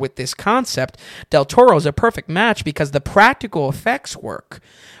director with this concept, Del Toro is a perfect match because the practical effects work,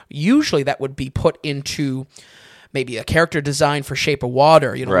 usually that would be put into maybe a character design for Shape of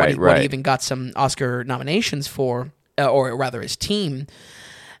Water, what he even got some Oscar nominations for, or rather his team.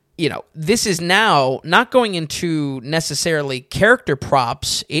 This is now not going into necessarily character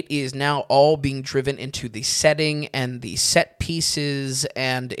props. It is now all being driven into the setting and the set pieces,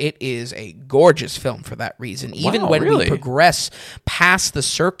 and it is a gorgeous film for that reason. Even when we progress past the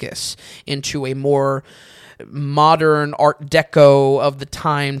circus into a more modern Art Deco of the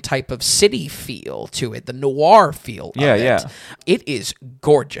time type of city feel to it, the noir feel of it. Yeah. It is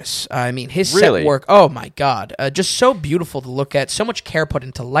gorgeous. I mean, his set work, oh my God, just so beautiful to look at, so much care put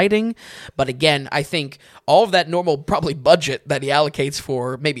into lighting. But again, I think all of that normal probably budget that he allocates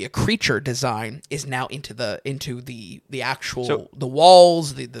for maybe a creature design is now into the actual, the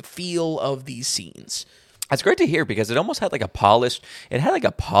walls, the feel of these scenes. That's great to hear because it almost had like a polished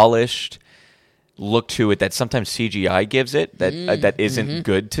look to it that sometimes CGI gives it that isn't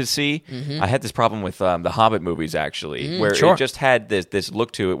good to see. I had this problem with the Hobbit movies actually, where it just had this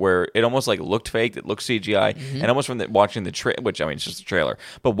look to it where it almost like looked fake, it looked CGI, and almost from watching the trailer, which I mean it's just a trailer,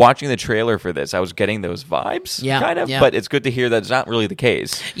 but watching the trailer for this, I was getting those vibes, kind of. But it's good to hear that it's not really the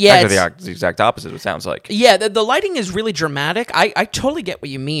case. Yeah, actually, the exact opposite. It sounds like. Yeah, the lighting is really dramatic. I totally get what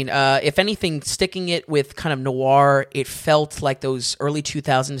you mean. If anything, sticking it with kind of noir, it felt like those early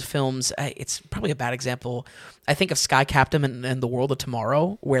 2000s films. It's probably a bad example. I think of Sky Captain and The World of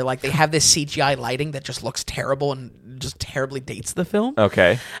Tomorrow, where like they have this CGI lighting that just looks terrible and just terribly dates the film.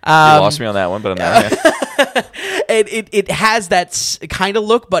 Okay, you lost me on that one, but I'm there. It has that kind of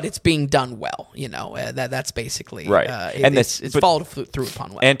look, but it's being done well. You know, that's basically right. And it's followed through upon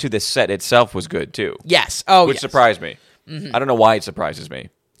well. And to the set itself was good too. Yes. Which surprised me. I don't know why it surprises me,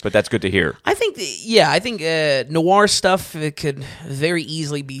 but that's good to hear. I think noir stuff, it could very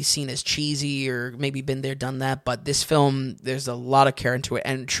easily be seen as cheesy or maybe been there, done that. But this film, there's a lot of care into it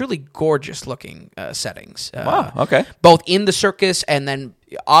and truly gorgeous looking settings. Wow, okay. Both in the circus and then,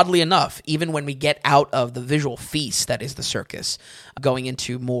 oddly enough, even when we get out of the visual feast that is the circus, going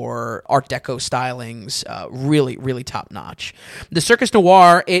into more Art Deco stylings, really, really top notch. The Circus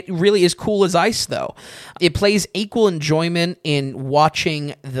Noir, it really is cool as ice, though. It plays equal enjoyment in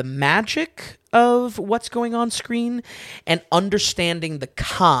watching the magic of what's going on screen and understanding the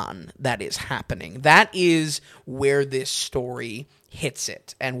con that is happening. That is where this story hits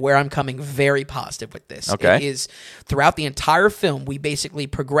it, and where I'm coming very positive with this. Okay. It is throughout the entire film, we basically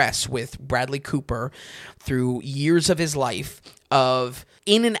progress with Bradley Cooper through years of his life of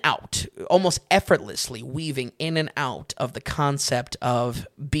in and out, almost effortlessly weaving in and out of the concept of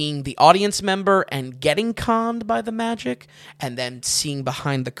being the audience member and getting conned by the magic, and then seeing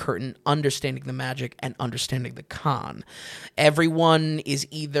behind the curtain, understanding the magic and understanding the con. Everyone is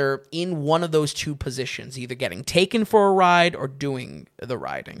either in one of those two positions, either getting taken for a ride or doing the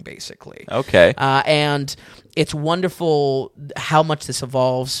riding, basically. Okay. And it's wonderful how much this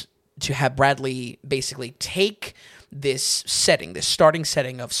evolves to have Bradley basically take this setting, this starting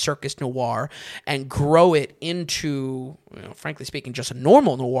setting of Circus Noir, and grow it into, frankly speaking, just a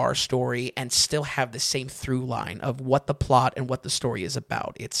normal noir story, and still have the same through line of what the plot and what the story is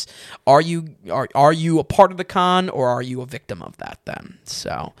about. It's are you a part of the con, or are you a victim of that then?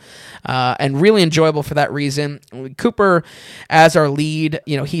 So, and really enjoyable for that reason. Cooper as our lead,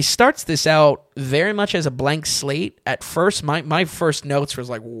 he starts this out very much as a blank slate. At first, my first notes was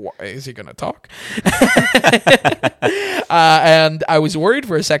like, is he going to talk? And I was worried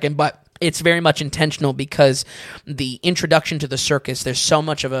for a second, but it's very much intentional because the introduction to the circus, there's so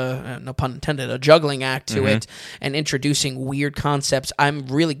much of a, no pun intended, a juggling act to it, and introducing weird concepts. I'm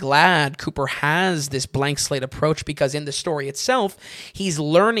really glad Cooper has this blank slate approach, because in the story itself, he's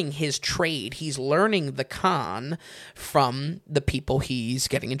learning his trade. He's learning the con from the people he's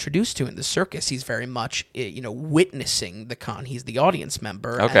getting introduced to in the circus. He's very much, witnessing the con. He's the audience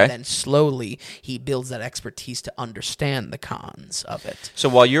member. Okay. And then slowly he builds that expertise to understand the cons of it. So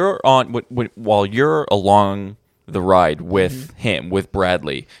while you're along the ride with him, with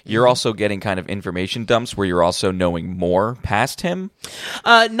Bradley, you're also getting kind of information dumps where you're also knowing more past him?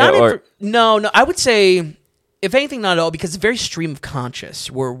 No. I would say, if anything, not at all, because it's very stream of conscious.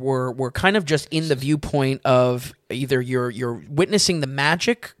 We're kind of just in the viewpoint of either you're witnessing the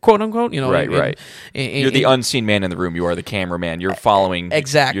magic, quote unquote, right. You're the unseen man in the room. You are the cameraman. You're following.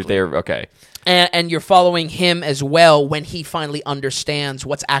 Exactly. You're there. Okay. And you're following him as well when he finally understands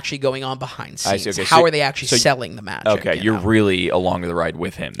what's actually going on behind scenes. I see, okay. How are they actually selling the magic? Okay, you're really along the ride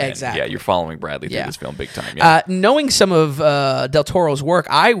with him. Then. Exactly. Yeah, you're following Bradley through this film big time. Yeah. Knowing some of Del Toro's work,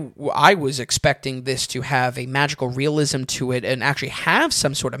 I was expecting this to have a magical realism to it and actually have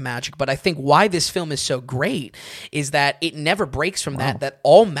some sort of magic. But I think why this film is so great is that it never breaks from that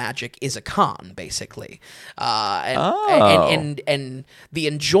all magic is a con, basically. And the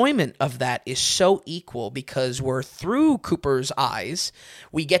enjoyment of that is so equal, because we're through Cooper's eyes,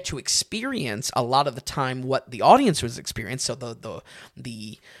 we get to experience a lot of the time what the audience was experiencing. So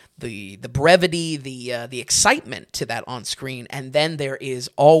the brevity, the excitement to that on screen, and then there is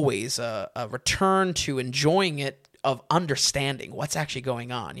always a return to enjoying it, of understanding what's actually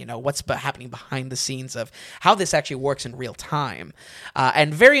going on, what's happening behind the scenes of how this actually works in real time.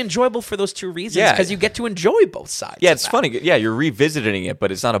 And very enjoyable for those two reasons, because you get to enjoy both sides. Yeah, it's funny. Yeah, you're revisiting it,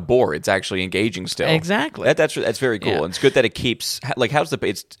 but it's not a bore. It's actually engaging still. Exactly. That's very cool. And it's good that it keeps, how's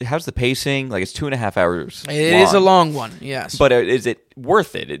the pacing? Like, it's 2.5 hours It is a long one, yes. But is it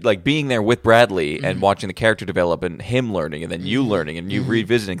worth it. Like being there with Bradley and watching the character develop and him learning and then you learning and you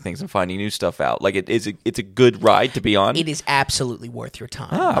revisiting things and finding new stuff out. Like it's a good ride to be on. It is absolutely worth your time.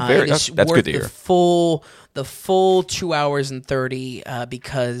 That's good to hear. The full 2 hours and 30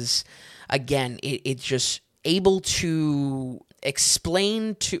 because again, it's just able to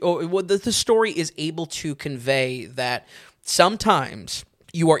explain the story is able to convey that sometimes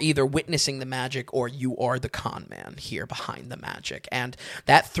you are either witnessing the magic or you are the con man here behind the magic. And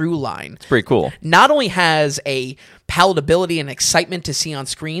that through line, it's pretty cool. Not only has a palatability and excitement to see on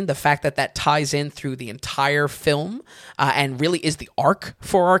screen, the fact that ties in through the entire film and really is the arc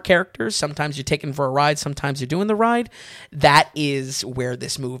for our characters. Sometimes you're taken for a ride, sometimes you're doing the ride. That is where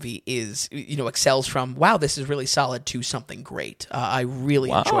this movie is, excels from, wow, this is really solid, to something great. I really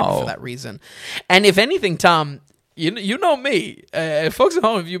enjoyed it for that reason. And if anything, Tom, you know me, folks at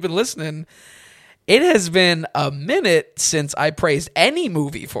home, if you've been listening, it has been a minute since I praised any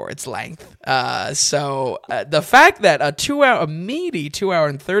movie for its length. So the fact that a meaty 2 hour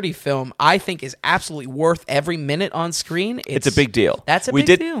and 30 film, I think is absolutely worth every minute on screen. It's a big deal. That's a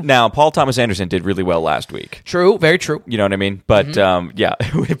big deal. Now, Paul Thomas Anderson did really well last week. True, very true. You know what I mean? But yeah,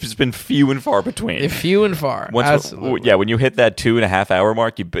 it's been few and far between. Few and far. Absolutely. When you hit that 2.5 hour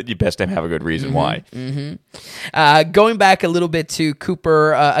mark, you best have a good reason why. Going back a little bit to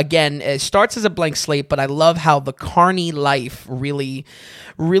Cooper, again, it starts as a blank slate, but I love how the carny life really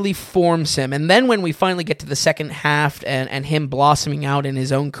forms him. And then when we finally get to the second half and him blossoming out in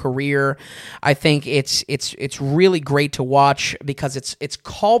his own career, I think it's really great to watch because it's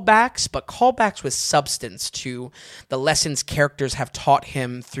callbacks, but callbacks with substance to the lessons characters have taught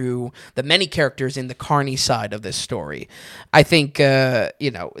him through the many characters in the carny side of this story. I think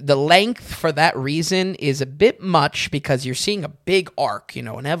the length for that reason is a bit much because you're seeing a big arc,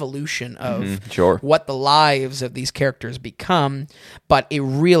 an evolution of what the lives of these characters become. But it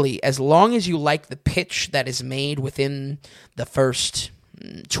really, as long as you like the pitch that is made within the first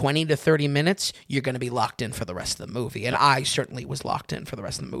 20 to 30 minutes, you're going to be locked in for the rest of the movie. And I certainly was locked in for the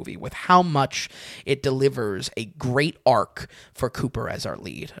rest of the movie with how much it delivers a great arc for Cooper as our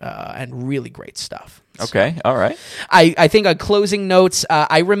lead, and really great stuff. Okay, all right. I think on closing notes,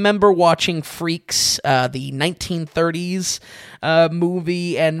 I remember watching Freaks, the 1930s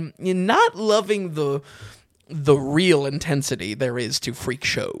movie, and not loving the real intensity there is to freak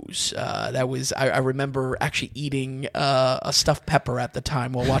shows. I remember actually eating a stuffed pepper at the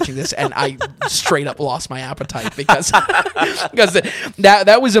time while watching this, and I straight up lost my appetite because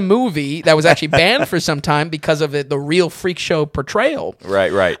that was a movie that was actually banned for some time because of the real freak show portrayal.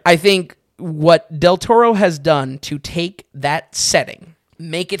 Right. I think what Del Toro has done to take that setting,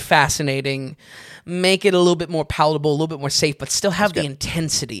 make it fascinating, make it a little bit more palatable, a little bit more safe, but still have the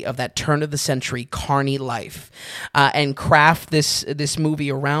intensity of that turn-of-the-century carny life, and craft this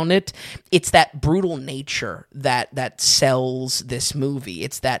movie around it. It's that brutal nature that sells this movie.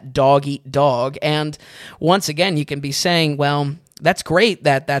 It's that dog-eat-dog. And once again, you can be saying, well, that's great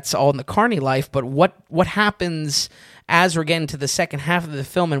that's all in the carny life, but what happens as we're getting to the second half of the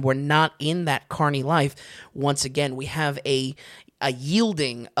film and we're not in that carny life? Once again, we have a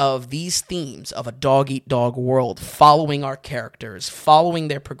yielding of these themes of a dog-eat-dog world, following our characters, following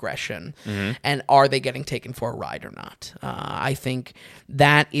their progression, and are they getting taken for a ride or not? I think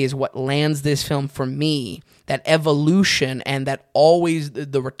that is what lands this film for me, that evolution and that always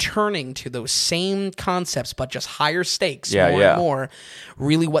the returning to those same concepts, but just higher stakes, more and more,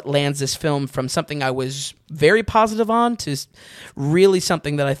 really what lands this film from something I was very positive on to really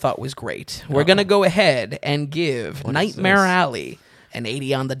something that I thought was great. We're going to go ahead and give Nightmare Alley an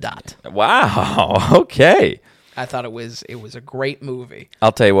 80 on the dot. Wow. Okay. I thought it was a great movie.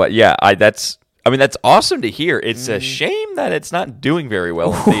 I'll tell you what. Yeah, that's awesome to hear. It's a shame that it's not doing very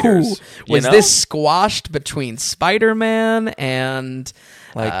well in theaters. Was this squashed between Spider-Man and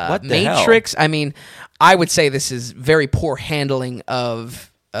what the Matrix? hell? I mean, I would say this is very poor handling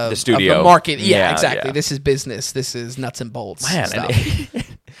of the studio, of the market. Yeah, exactly. Yeah. This is business. This is nuts and bolts stuff.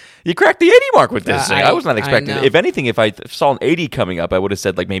 You cracked the 80 mark with this thing. I was not expecting it. know. If anything, if I saw an 80 coming up, I would have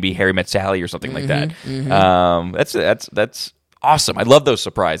said like maybe Harry Met Sally or something like that. That's awesome. I love those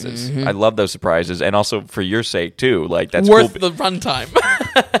surprises. I love those surprises, and also for your sake too. Like that's worth cool. the runtime.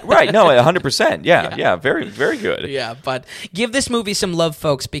 Right? No, 100%. Yeah. Very, very good. Yeah, but give this movie some love,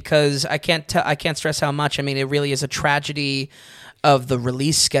 folks, because I can't stress how much. I mean, it really is a tragedy of the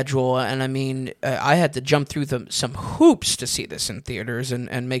release schedule, and I mean, I had to jump through some hoops to see this in theaters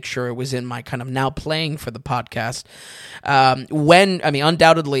and make sure it was in my kind of now playing for the podcast.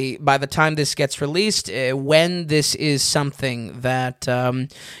 Undoubtedly, by the time this gets released, when this is something that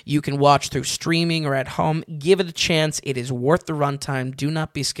you can watch through streaming or at home, give it a chance. It is worth the runtime. Do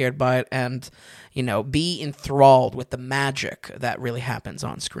not be scared by it, and be enthralled with the magic that really happens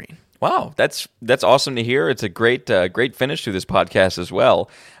on screen. Wow, that's awesome to hear. It's a great finish to this podcast as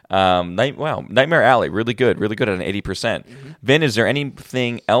well. Nightmare Alley, really good at an 80%. Mm-hmm. Vin, is there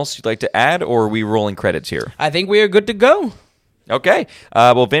anything else you'd like to add, or are we rolling credits here? I think we are good to go. Okay.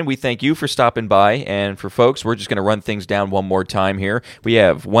 Well, Vin, we thank you for stopping by, and for folks, we're just going to run things down one more time here. We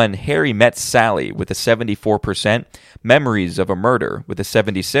have When Harry Met Sally with a 74%, Memories of a Murder with a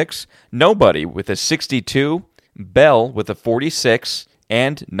 76%, Nobody with a 62%, Belle with a 46%,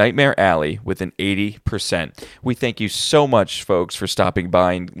 and Nightmare Alley with an 80%. We thank you so much, folks, for stopping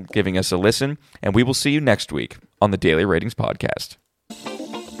by and giving us a listen, and we will see you next week on the Daily Ratings Podcast.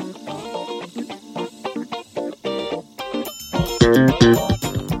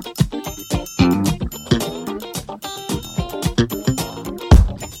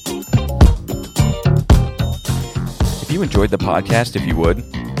 If you enjoyed the podcast, if you would,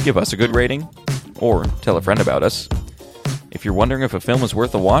 give us a good rating, or tell a friend about us. If you're wondering if a film is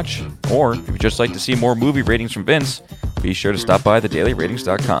worth a watch, or if you'd just like to see more movie ratings from Vince, be sure to stop by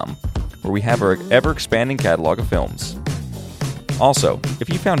thedailyratings.com, where we have our ever-expanding catalog of films. Also, if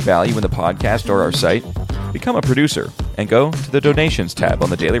you found value in the podcast or our site, become a producer and go to the Donations tab on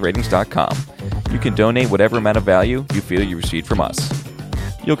thedailyratings.com. You can donate whatever amount of value you feel you received from us.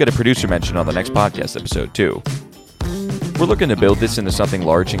 You'll get a producer mention on the next podcast episode, too. We're looking to build this into something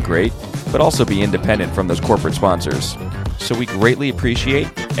large and great, but also be independent from those corporate sponsors. So we greatly appreciate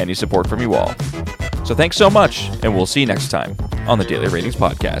any support from you all. So thanks so much, and we'll see you next time on the Daily Ratings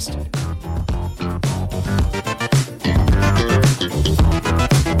Podcast.